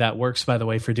another thing that works, by the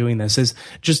way, for doing this, is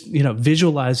just,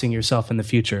 visualizing yourself in the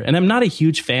future. And I'm not a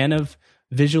huge fan of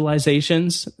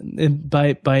visualizations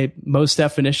by most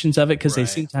definitions of it, because they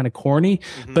seem kind of corny.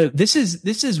 Mm-hmm. But this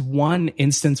is one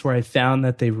instance where I found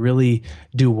that they really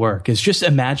do work. Is just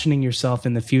imagining yourself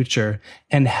in the future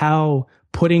and how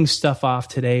putting stuff off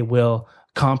today will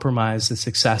compromise the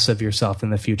success of yourself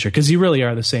in the future, because you really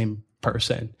are the same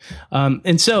person.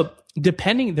 And so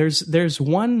there's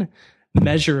one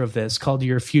measure of this called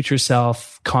your future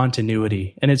self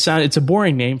continuity. And it's a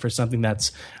boring name for something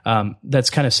that's kind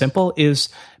of simple. Is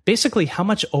basically how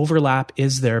much overlap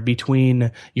is there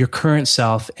between your current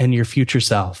self and your future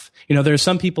self. There's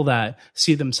some people that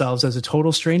see themselves as a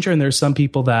total stranger, and there's some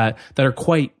people that are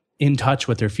quite in touch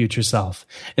with their future self.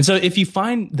 And so if you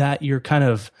find that you're kind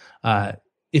of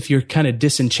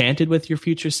disenchanted with your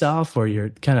future self, or you're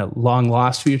kind of long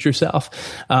lost future self,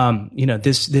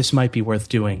 this might be worth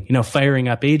doing. Firing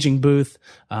up Aging Booth,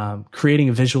 creating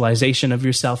a visualization of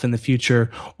yourself in the future,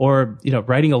 or,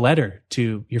 writing a letter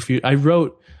to your future.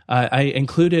 I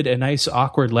included a nice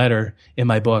awkward letter in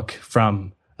my book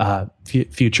from,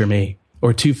 future me,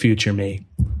 or to future me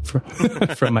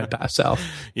from my past self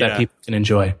that people can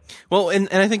enjoy. Well, and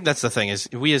I think that's the thing, is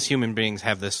we as human beings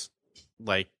have this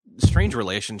strange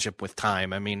relationship with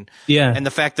time. I mean, and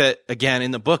the fact that, again, in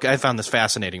the book, I found this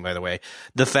fascinating, by the way,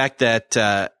 the fact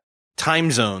that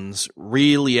time zones,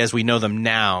 really as we know them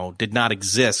now, did not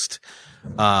exist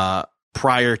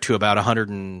prior to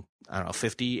about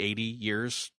 50, 80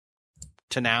 years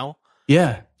to now.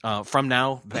 Yeah. From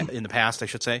now, in the past, I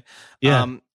should say.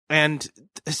 Yeah. And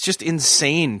it's just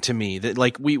insane to me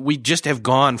that we just have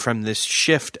gone from this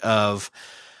shift of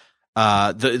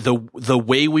the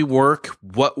way we work,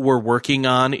 what we're working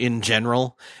on in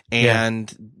general,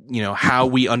 and how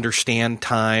we understand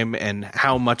time and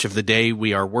how much of the day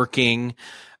we are working.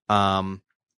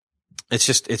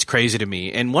 It's crazy to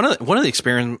me. And one of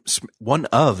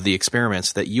the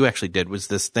experiments that you actually did was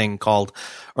this thing called,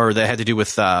 or that had to do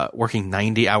with working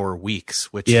 90-hour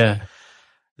weeks, which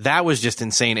that was just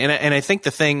insane. And I think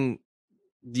the thing,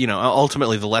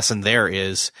 ultimately the lesson there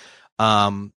is,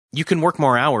 you can work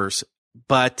more hours,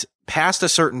 but past a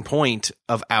certain point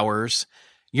of hours,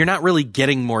 you're not really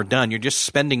getting more done. You're just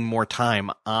spending more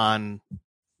time on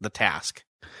the task.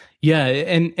 Yeah,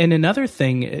 and another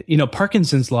thing,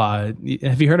 Parkinson's law.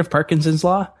 Have you heard of Parkinson's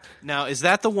law? Now, is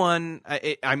that the one?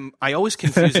 I always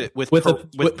confuse it with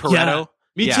Pareto. Yeah,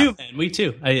 me too, man. Me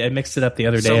too. I mixed it up the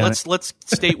other day. So let's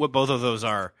state what both of those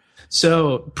are.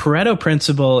 So Pareto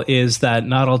principle is that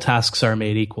not all tasks are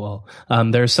made equal.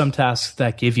 There are some tasks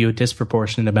that give you a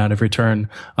disproportionate amount of return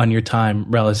on your time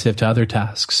relative to other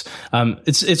tasks.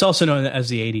 It's also known as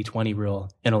the 80-20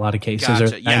 rule in a lot of cases,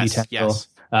 gotcha. or 90-10 rule.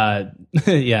 I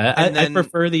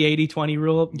prefer the 80-20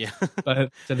 rule to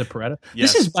the Pareto.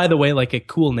 Yes. This is, by the way, like a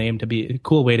cool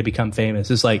way to become famous.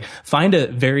 Is like find a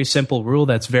very simple rule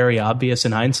that's very obvious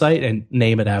in hindsight and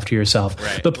name it after yourself.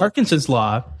 Right. But Parkinson's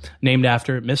law, named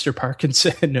after Mr.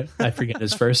 Parkinson, I forget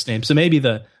his first name, so maybe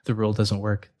the rule doesn't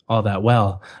work all that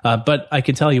well. But I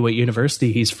can tell you what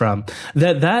university he's from.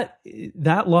 That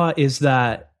law is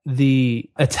that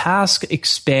a task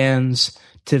expands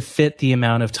to fit the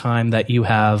amount of time that you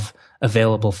have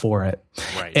available for it.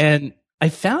 Right. And I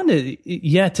found it,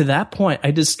 to that point, I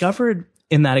discovered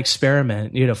in that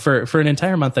experiment, for an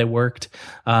entire month, I worked,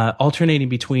 alternating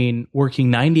between working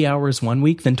 90 hours one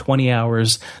week, then 20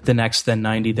 hours the next, then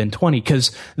 90, then 20.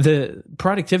 Cause the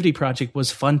productivity project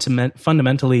was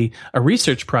fundamentally a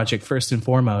research project first and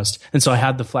foremost. And so I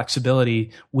had the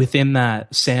flexibility within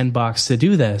that sandbox to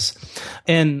do this.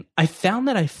 And I found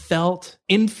that I felt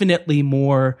infinitely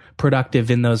more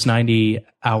productive in those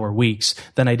 90-hour weeks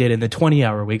than I did in the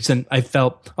 20-hour weeks. And I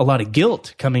felt a lot of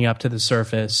guilt coming up to the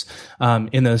surface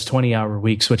in those 20-hour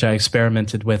weeks, which I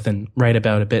experimented with and write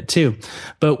about a bit too.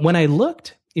 But when I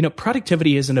looked,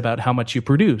 productivity isn't about how much you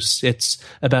produce. It's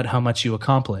about how much you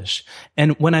accomplish.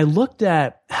 And when I looked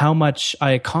at how much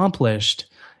I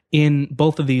accomplished in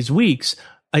both of these weeks,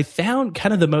 I found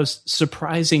kind of the most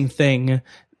surprising thing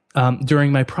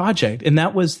during my project. And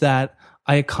that was that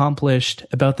I accomplished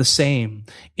about the same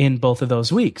in both of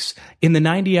those weeks. In the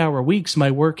 90-hour weeks,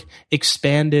 my work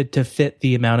expanded to fit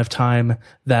the amount of time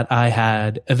that I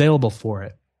had available for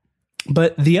it.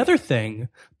 But the other thing,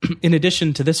 in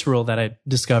addition to this rule that I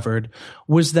discovered,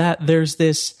 was that there's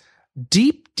this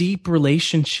deep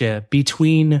relationship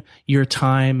between your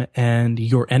time and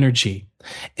your energy.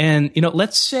 And,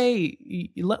 let's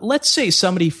say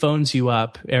somebody phones you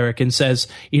up, Eric, and says,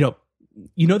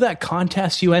 that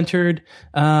contest you entered,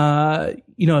 a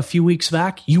few weeks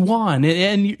back, you won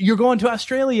and you're going to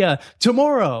Australia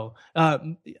tomorrow.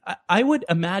 I would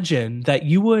imagine that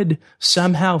you would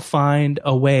somehow find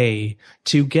a way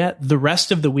to get the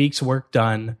rest of the week's work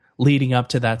done leading up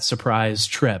to that surprise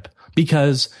trip,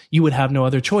 because you would have no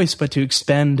other choice but to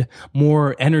expend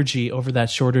more energy over that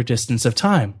shorter distance of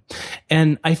time.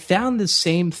 And I found the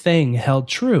same thing held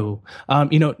true,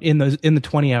 in the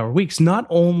 20-hour weeks. Not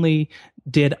only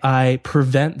did I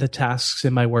prevent the tasks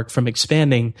in my work from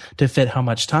expanding to fit how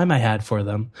much time I had for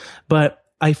them, but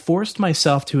I forced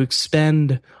myself to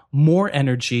expend more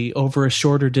energy over a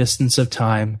shorter distance of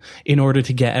time in order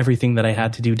to get everything that I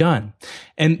had to do done.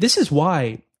 And this is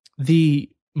why the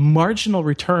marginal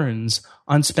returns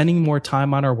on spending more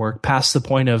time on our work past the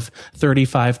point of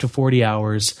 35 to 40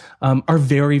 hours are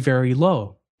very, very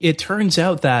low. It turns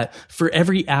out that for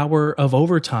every hour of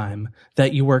overtime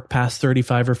that you work past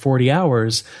 35 or 40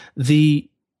 hours, the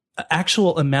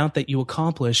actual amount that you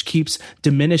accomplish keeps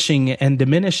diminishing and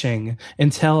diminishing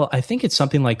until I think it's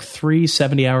something like 3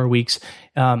 70-hour weeks.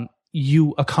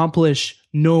 You accomplish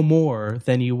no more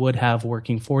than you would have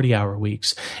working 40-hour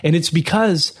weeks. And it's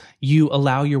because you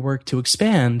allow your work to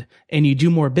expand and you do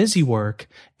more busy work,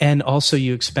 and also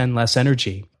you expend less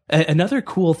energy. Another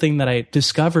cool thing that I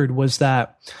discovered was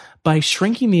that by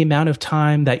shrinking the amount of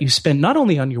time that you spend not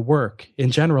only on your work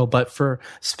in general, but for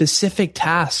specific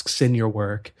tasks in your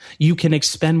work, you can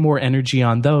expend more energy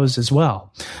on those as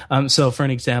well. So for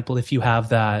an example, if you have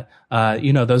that,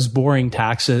 those boring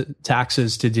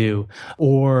taxes to do,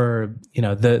 or,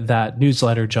 that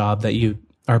newsletter job that you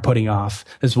are putting off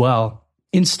as well,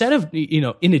 instead of,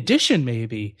 in addition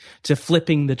maybe to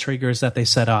flipping the triggers that they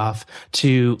set off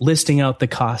to listing out the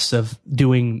costs of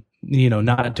doing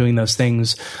not doing those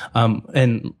things,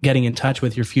 and getting in touch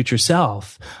with your future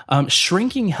self,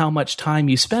 shrinking how much time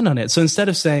you spend on it. So instead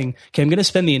of saying, okay, I'm going to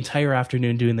spend the entire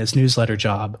afternoon doing this newsletter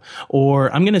job,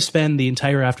 or I'm going to spend the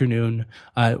entire afternoon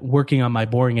working on my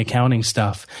boring accounting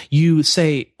stuff, you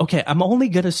say, okay, I'm only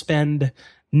going to spend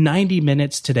 90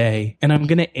 minutes today, and I'm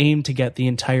going to aim to get the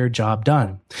entire job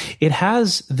done. It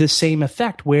has the same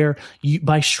effect where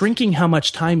by shrinking how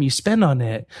much time you spend on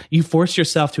it, you force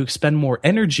yourself to expend more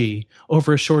energy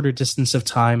over a shorter distance of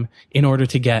time in order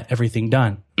to get everything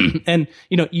done. And,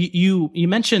 you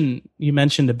mentioned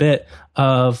a bit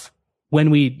of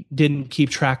when we didn't keep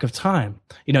track of time,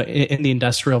 in the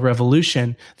Industrial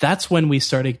Revolution. That's when we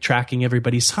started tracking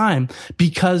everybody's time,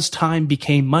 because time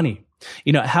became money.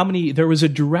 There was a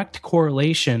direct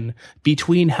correlation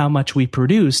between how much we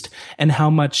produced and how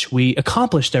much we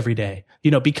accomplished every day.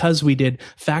 Because we did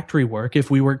factory work, if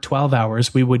we worked 12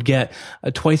 hours, we would get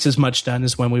twice as much done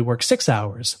as when we worked 6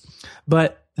 hours.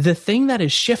 But the thing that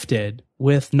has shifted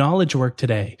with knowledge work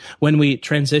today, when we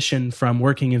transition from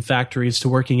working in factories to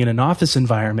working in an office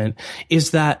environment,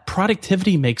 is that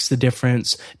productivity makes the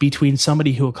difference between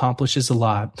somebody who accomplishes a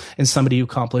lot and somebody who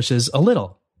accomplishes a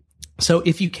little. So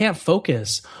if you can't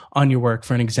focus on your work,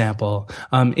 for an example,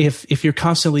 if you're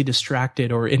constantly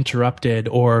distracted or interrupted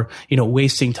or,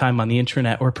 wasting time on the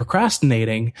internet or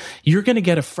procrastinating, you're going to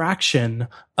get a fraction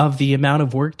of the amount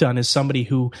of work done as somebody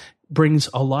who brings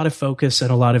a lot of focus and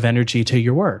a lot of energy to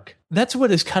your work. That's what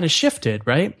has kind of shifted,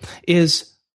 right?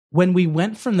 Is when we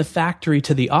went from the factory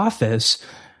to the office,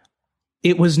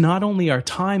 it was not only our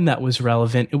time that was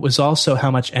relevant, it was also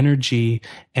how much energy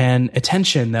and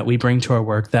attention that we bring to our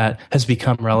work that has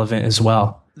become relevant as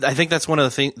well. I think that's one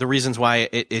of the reasons why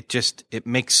it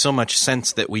makes so much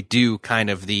sense that we do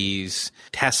kind of these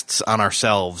tests on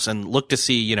ourselves and look to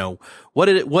see, what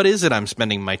is it I'm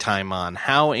spending my time on?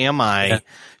 How am I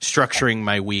structuring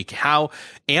my week? How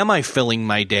am I filling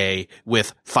my day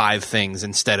with 5 things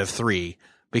instead of 3?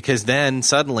 Because then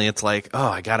suddenly it's like,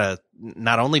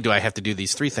 not only do I have to do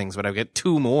these 3 things, but I get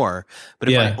 2 more. But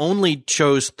if I only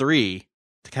chose 3,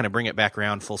 to kind of bring it back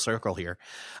around full circle here,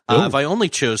 if I only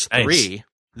chose 3,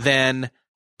 then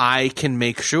I can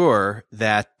make sure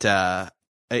that,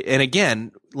 and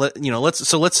again, let's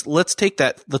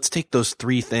take those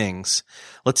 3 things.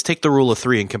 Let's take the rule of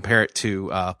 3 and compare it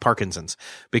to Parkinson's,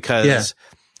 because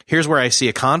here's where I see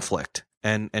a conflict,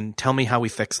 and tell me how we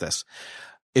fix this.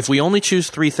 If we only choose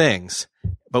 3 things,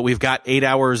 but we've got 8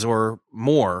 hours or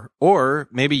more, or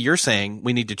maybe you're saying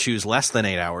we need to choose less than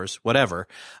 8 hours, whatever.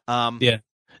 But by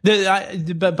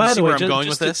the way, where I'm going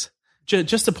with this?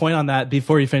 Just a point on that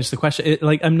before you finish the question.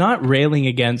 I'm not railing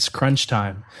against crunch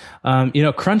time.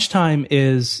 Crunch time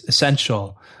is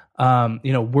essential.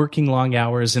 Working long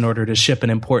hours in order to ship an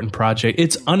important project,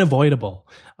 it's unavoidable.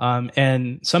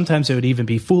 And sometimes it would even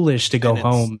be foolish to go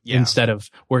home instead of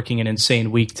working an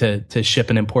insane week to ship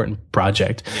an important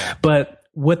project. Yeah. But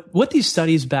what these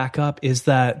studies back up is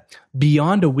that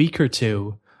beyond a week or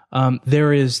two,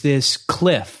 there is this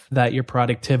cliff that your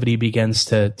productivity begins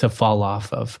to fall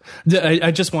off of. I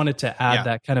just wanted to add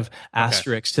that kind of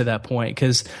asterisk to that point,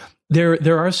 because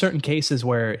there are certain cases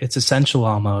where it's essential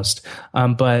almost,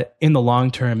 but in the long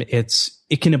term,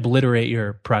 it can obliterate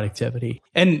your productivity.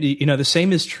 And, the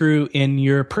same is true in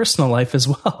your personal life as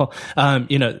well.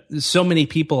 So many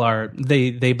people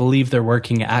they believe they're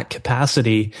working at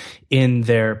capacity in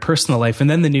their personal life. And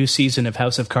then the new season of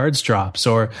House of Cards drops,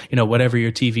 or, whatever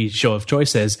your TV show of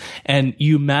choice is. And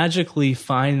you magically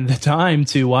find the time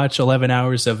to watch 11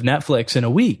 hours of Netflix in a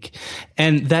week.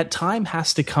 And that time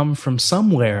has to come from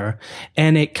somewhere.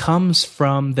 And it comes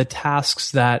from the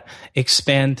tasks that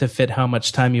expand to fit how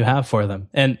much time you have for them.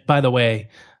 And by the way,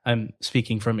 I'm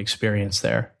speaking from experience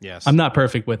there. Yes. I'm not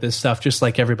perfect with this stuff, just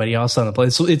like everybody else on the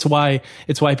place. It's why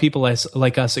people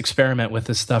like us experiment with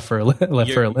this stuff for a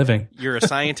living. You're a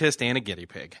scientist and a guinea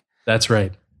pig. That's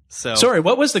right. So sorry,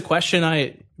 what was the question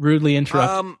I rudely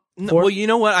interrupted? Well, you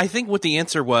know what? I think what the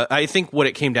answer was, I think what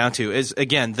it came down to is,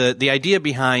 again, the idea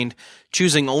behind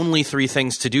choosing only 3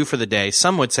 things to do for the day.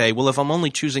 Some would say, well, if I'm only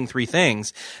choosing 3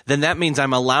 things, then that means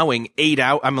I'm allowing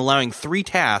 3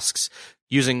 tasks.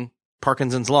 Using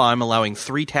Parkinson's law, I'm allowing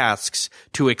 3 tasks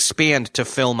to expand to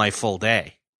fill my full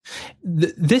day.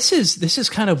 This is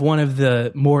kind of one of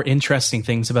the more interesting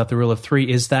things about the rule of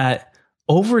 3 is that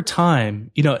over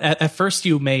time, at first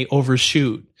you may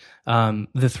overshoot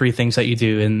the 3 things that you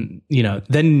do, and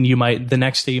then the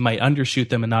next day you might undershoot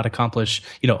them and not accomplish,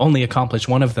 only accomplish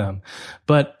one of them.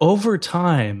 But over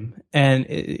time, and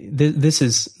this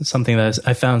is something that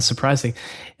I found surprising,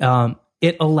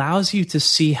 it allows you to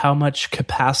see how much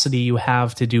capacity you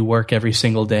have to do work every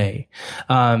single day.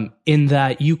 In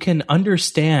that you can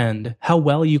understand how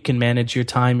well you can manage your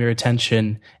time, your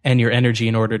attention, and your energy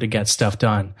in order to get stuff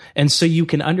done. And so you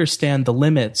can understand the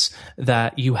limits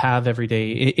that you have every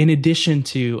day, in addition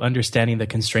to understanding the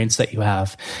constraints that you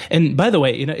have. And by the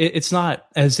way, it's not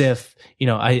as if,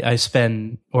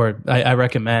 I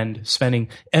recommend spending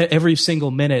every single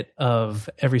minute of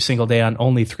every single day on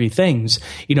only 3 things.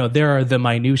 There are the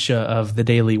minutia of the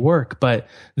daily work, but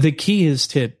the key is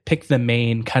to pick the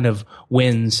main kind of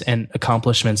wins and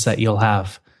accomplishments that you'll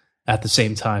have at the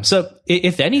same time. So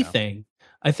if anything,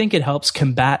 I think it helps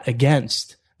combat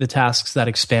against the tasks that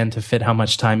expand to fit how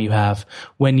much time you have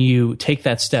when you take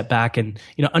that step back and,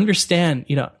 understand,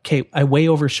 okay, I way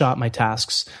overshot my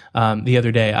tasks the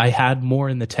other day. I had more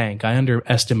in the tank. I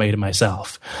underestimated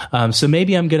myself. So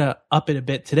maybe I'm going to up it a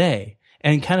bit today.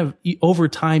 And kind of over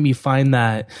time, you find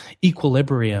that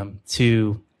equilibrium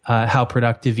to how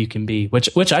productive you can be,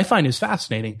 which I find is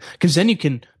fascinating, because then you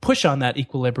can push on that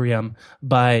equilibrium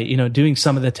by, doing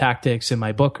some of the tactics in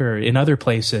my book or in other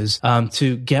places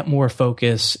to get more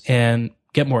focus and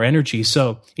get more energy.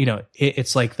 So,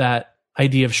 it's like that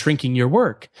idea of shrinking your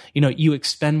work. You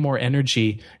expend more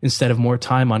energy instead of more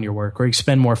time on your work, or you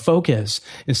expend more focus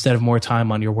instead of more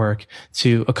time on your work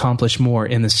to accomplish more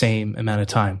in the same amount of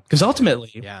time. Because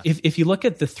ultimately, if you look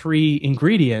at the 3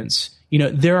 ingredients,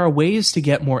 there are ways to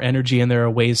get more energy and there are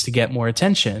ways to get more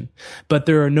attention, but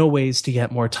there are no ways to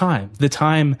get more time. The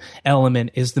time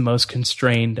element is the most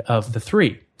constrained of the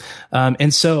 3.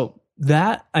 And so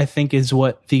that, I think, is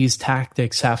what these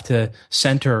tactics have to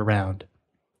center around.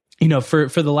 For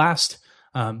the last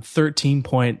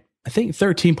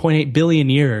 13.8 billion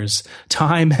years,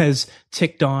 time has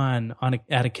ticked on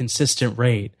at a consistent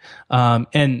rate.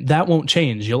 And that won't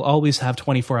change. You'll always have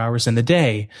 24 hours in the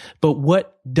day. But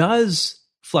what does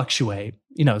fluctuate,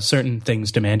 certain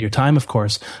things demand your time, of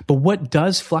course, but what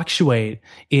does fluctuate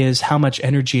is how much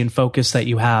energy and focus that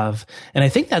you have. And I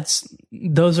think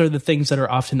those are the things that are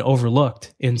often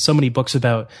overlooked in so many books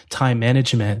about time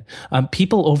management.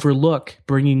 People overlook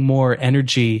bringing more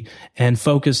energy and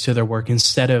focus to their work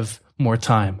instead of more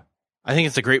time. I think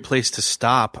it's a great place to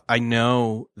stop. I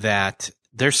know that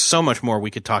there's so much more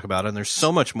we could talk about, and there's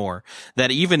so much more that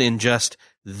even in just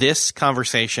this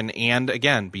conversation, and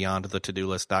again,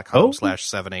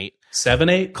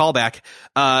 beyondthetodolist.com/78 callback,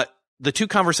 the 2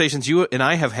 conversations you and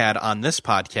I have had on this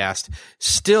podcast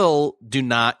still do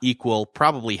not equal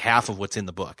probably half of what's in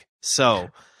the book.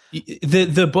 So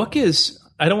the book is,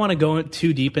 I don't want to go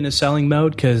too deep into selling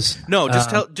mode, because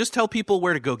just tell people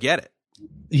where to go get it.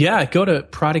 Yeah, go to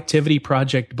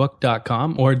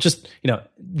productivityprojectbook.com, or just,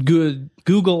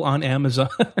 Google on Amazon.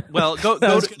 Well, go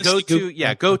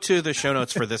to the show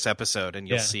notes for this episode, and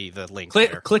you'll see the link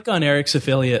there. Click on Eric's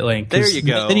affiliate link. There you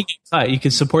go. Then you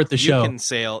can support the show.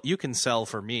 You can sell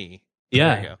for me.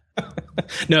 Yeah. There you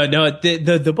go. No,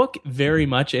 the book very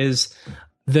much is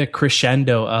the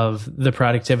crescendo of the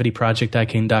productivity project I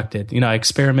conducted. I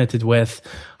experimented with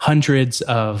hundreds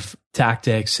of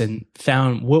tactics and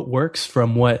found what works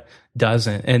from what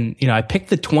doesn't. And, I picked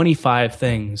the 25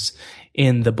 things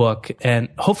in the book, and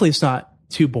hopefully it's not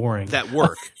too boring. That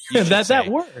work. That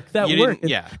work.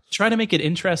 Yeah. Try to make it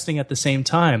interesting at the same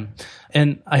time.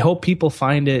 And I hope people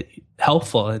find it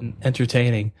helpful and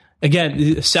entertaining.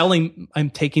 Again, I'm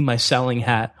taking my selling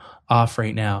hat off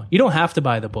right now. You don't have to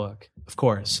buy the book, of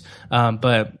course.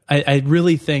 But I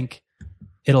really think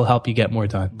it'll help you get more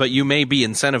done. But you may be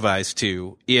incentivized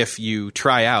to, if you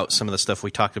try out some of the stuff we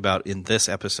talked about in this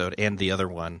episode and the other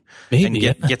one, and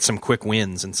get some quick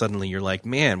wins, and suddenly you're like,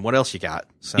 man, what else you got?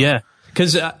 So. Yeah,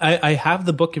 because I have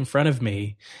the book in front of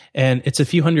me, and it's a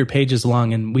few hundred pages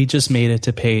long, and we just made it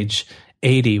to page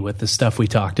 80 with the stuff we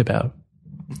talked about.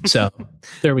 So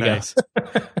there we go.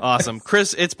 Awesome.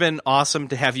 Chris, it's been awesome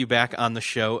to have you back on the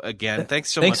show again.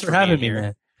 Thanks so much for having being me, here.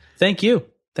 Man. Thank you.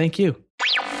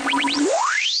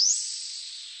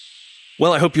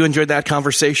 Well, I hope you enjoyed that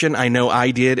conversation. I know I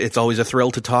did. It's always a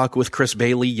thrill to talk with Chris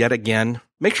Bailey yet again.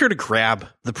 Make sure to grab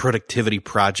The Productivity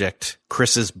Project,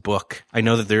 Chris's book. I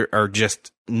know that there are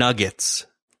just nuggets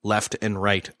left and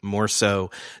right, more so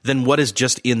than what is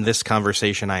just in this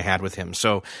conversation I had with him.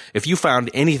 So if you found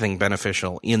anything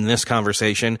beneficial in this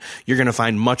conversation, you're going to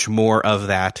find much more of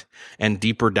that, and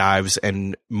deeper dives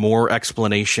and more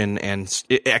explanation and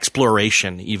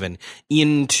exploration even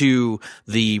into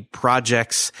the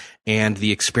projects and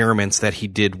the experiments that he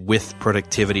did with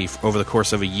productivity over the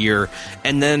course of a year,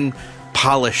 and then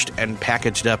polished and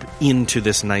packaged up into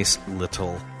this nice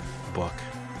little book.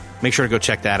 Make sure to go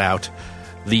check that out.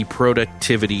 The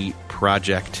Productivity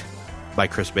Project by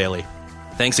Chris Bailey.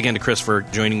 Thanks again to Chris for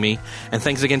joining me, and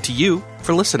thanks again to you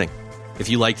for listening. If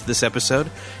you liked this episode,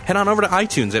 head on over to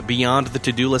iTunes at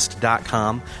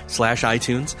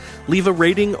beyondthetodolist.com/iTunes. Leave a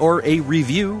rating or a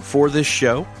review for this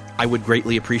show. I would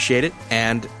greatly appreciate it,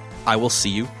 and I will see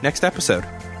you next episode.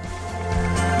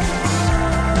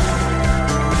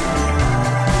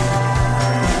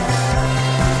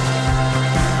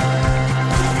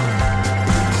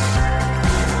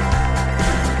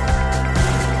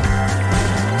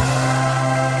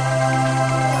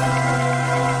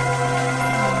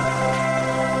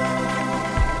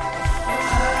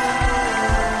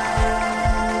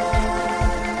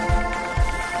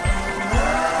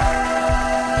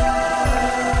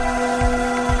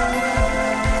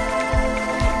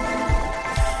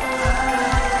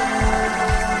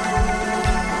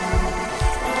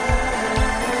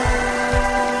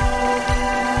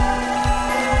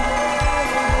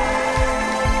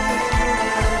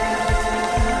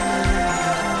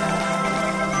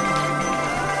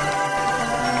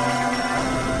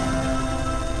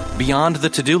 Beyond the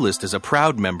To-Do List is a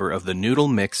proud member of the Noodle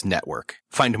Mix Network.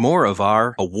 Find more of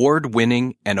our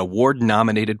award-winning and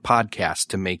award-nominated podcasts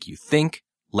to make you think,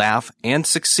 laugh, and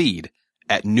succeed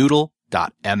at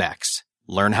noodle.mx.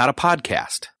 Learn how to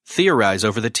podcast. Theorize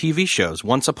over the TV shows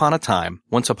Once Upon a Time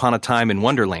in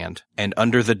Wonderland, and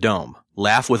Under the Dome.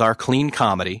 Laugh with our clean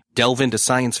comedy, delve into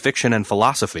science fiction and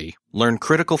philosophy, learn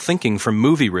critical thinking from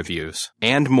movie reviews,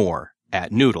 and more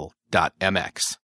at noodle.mx.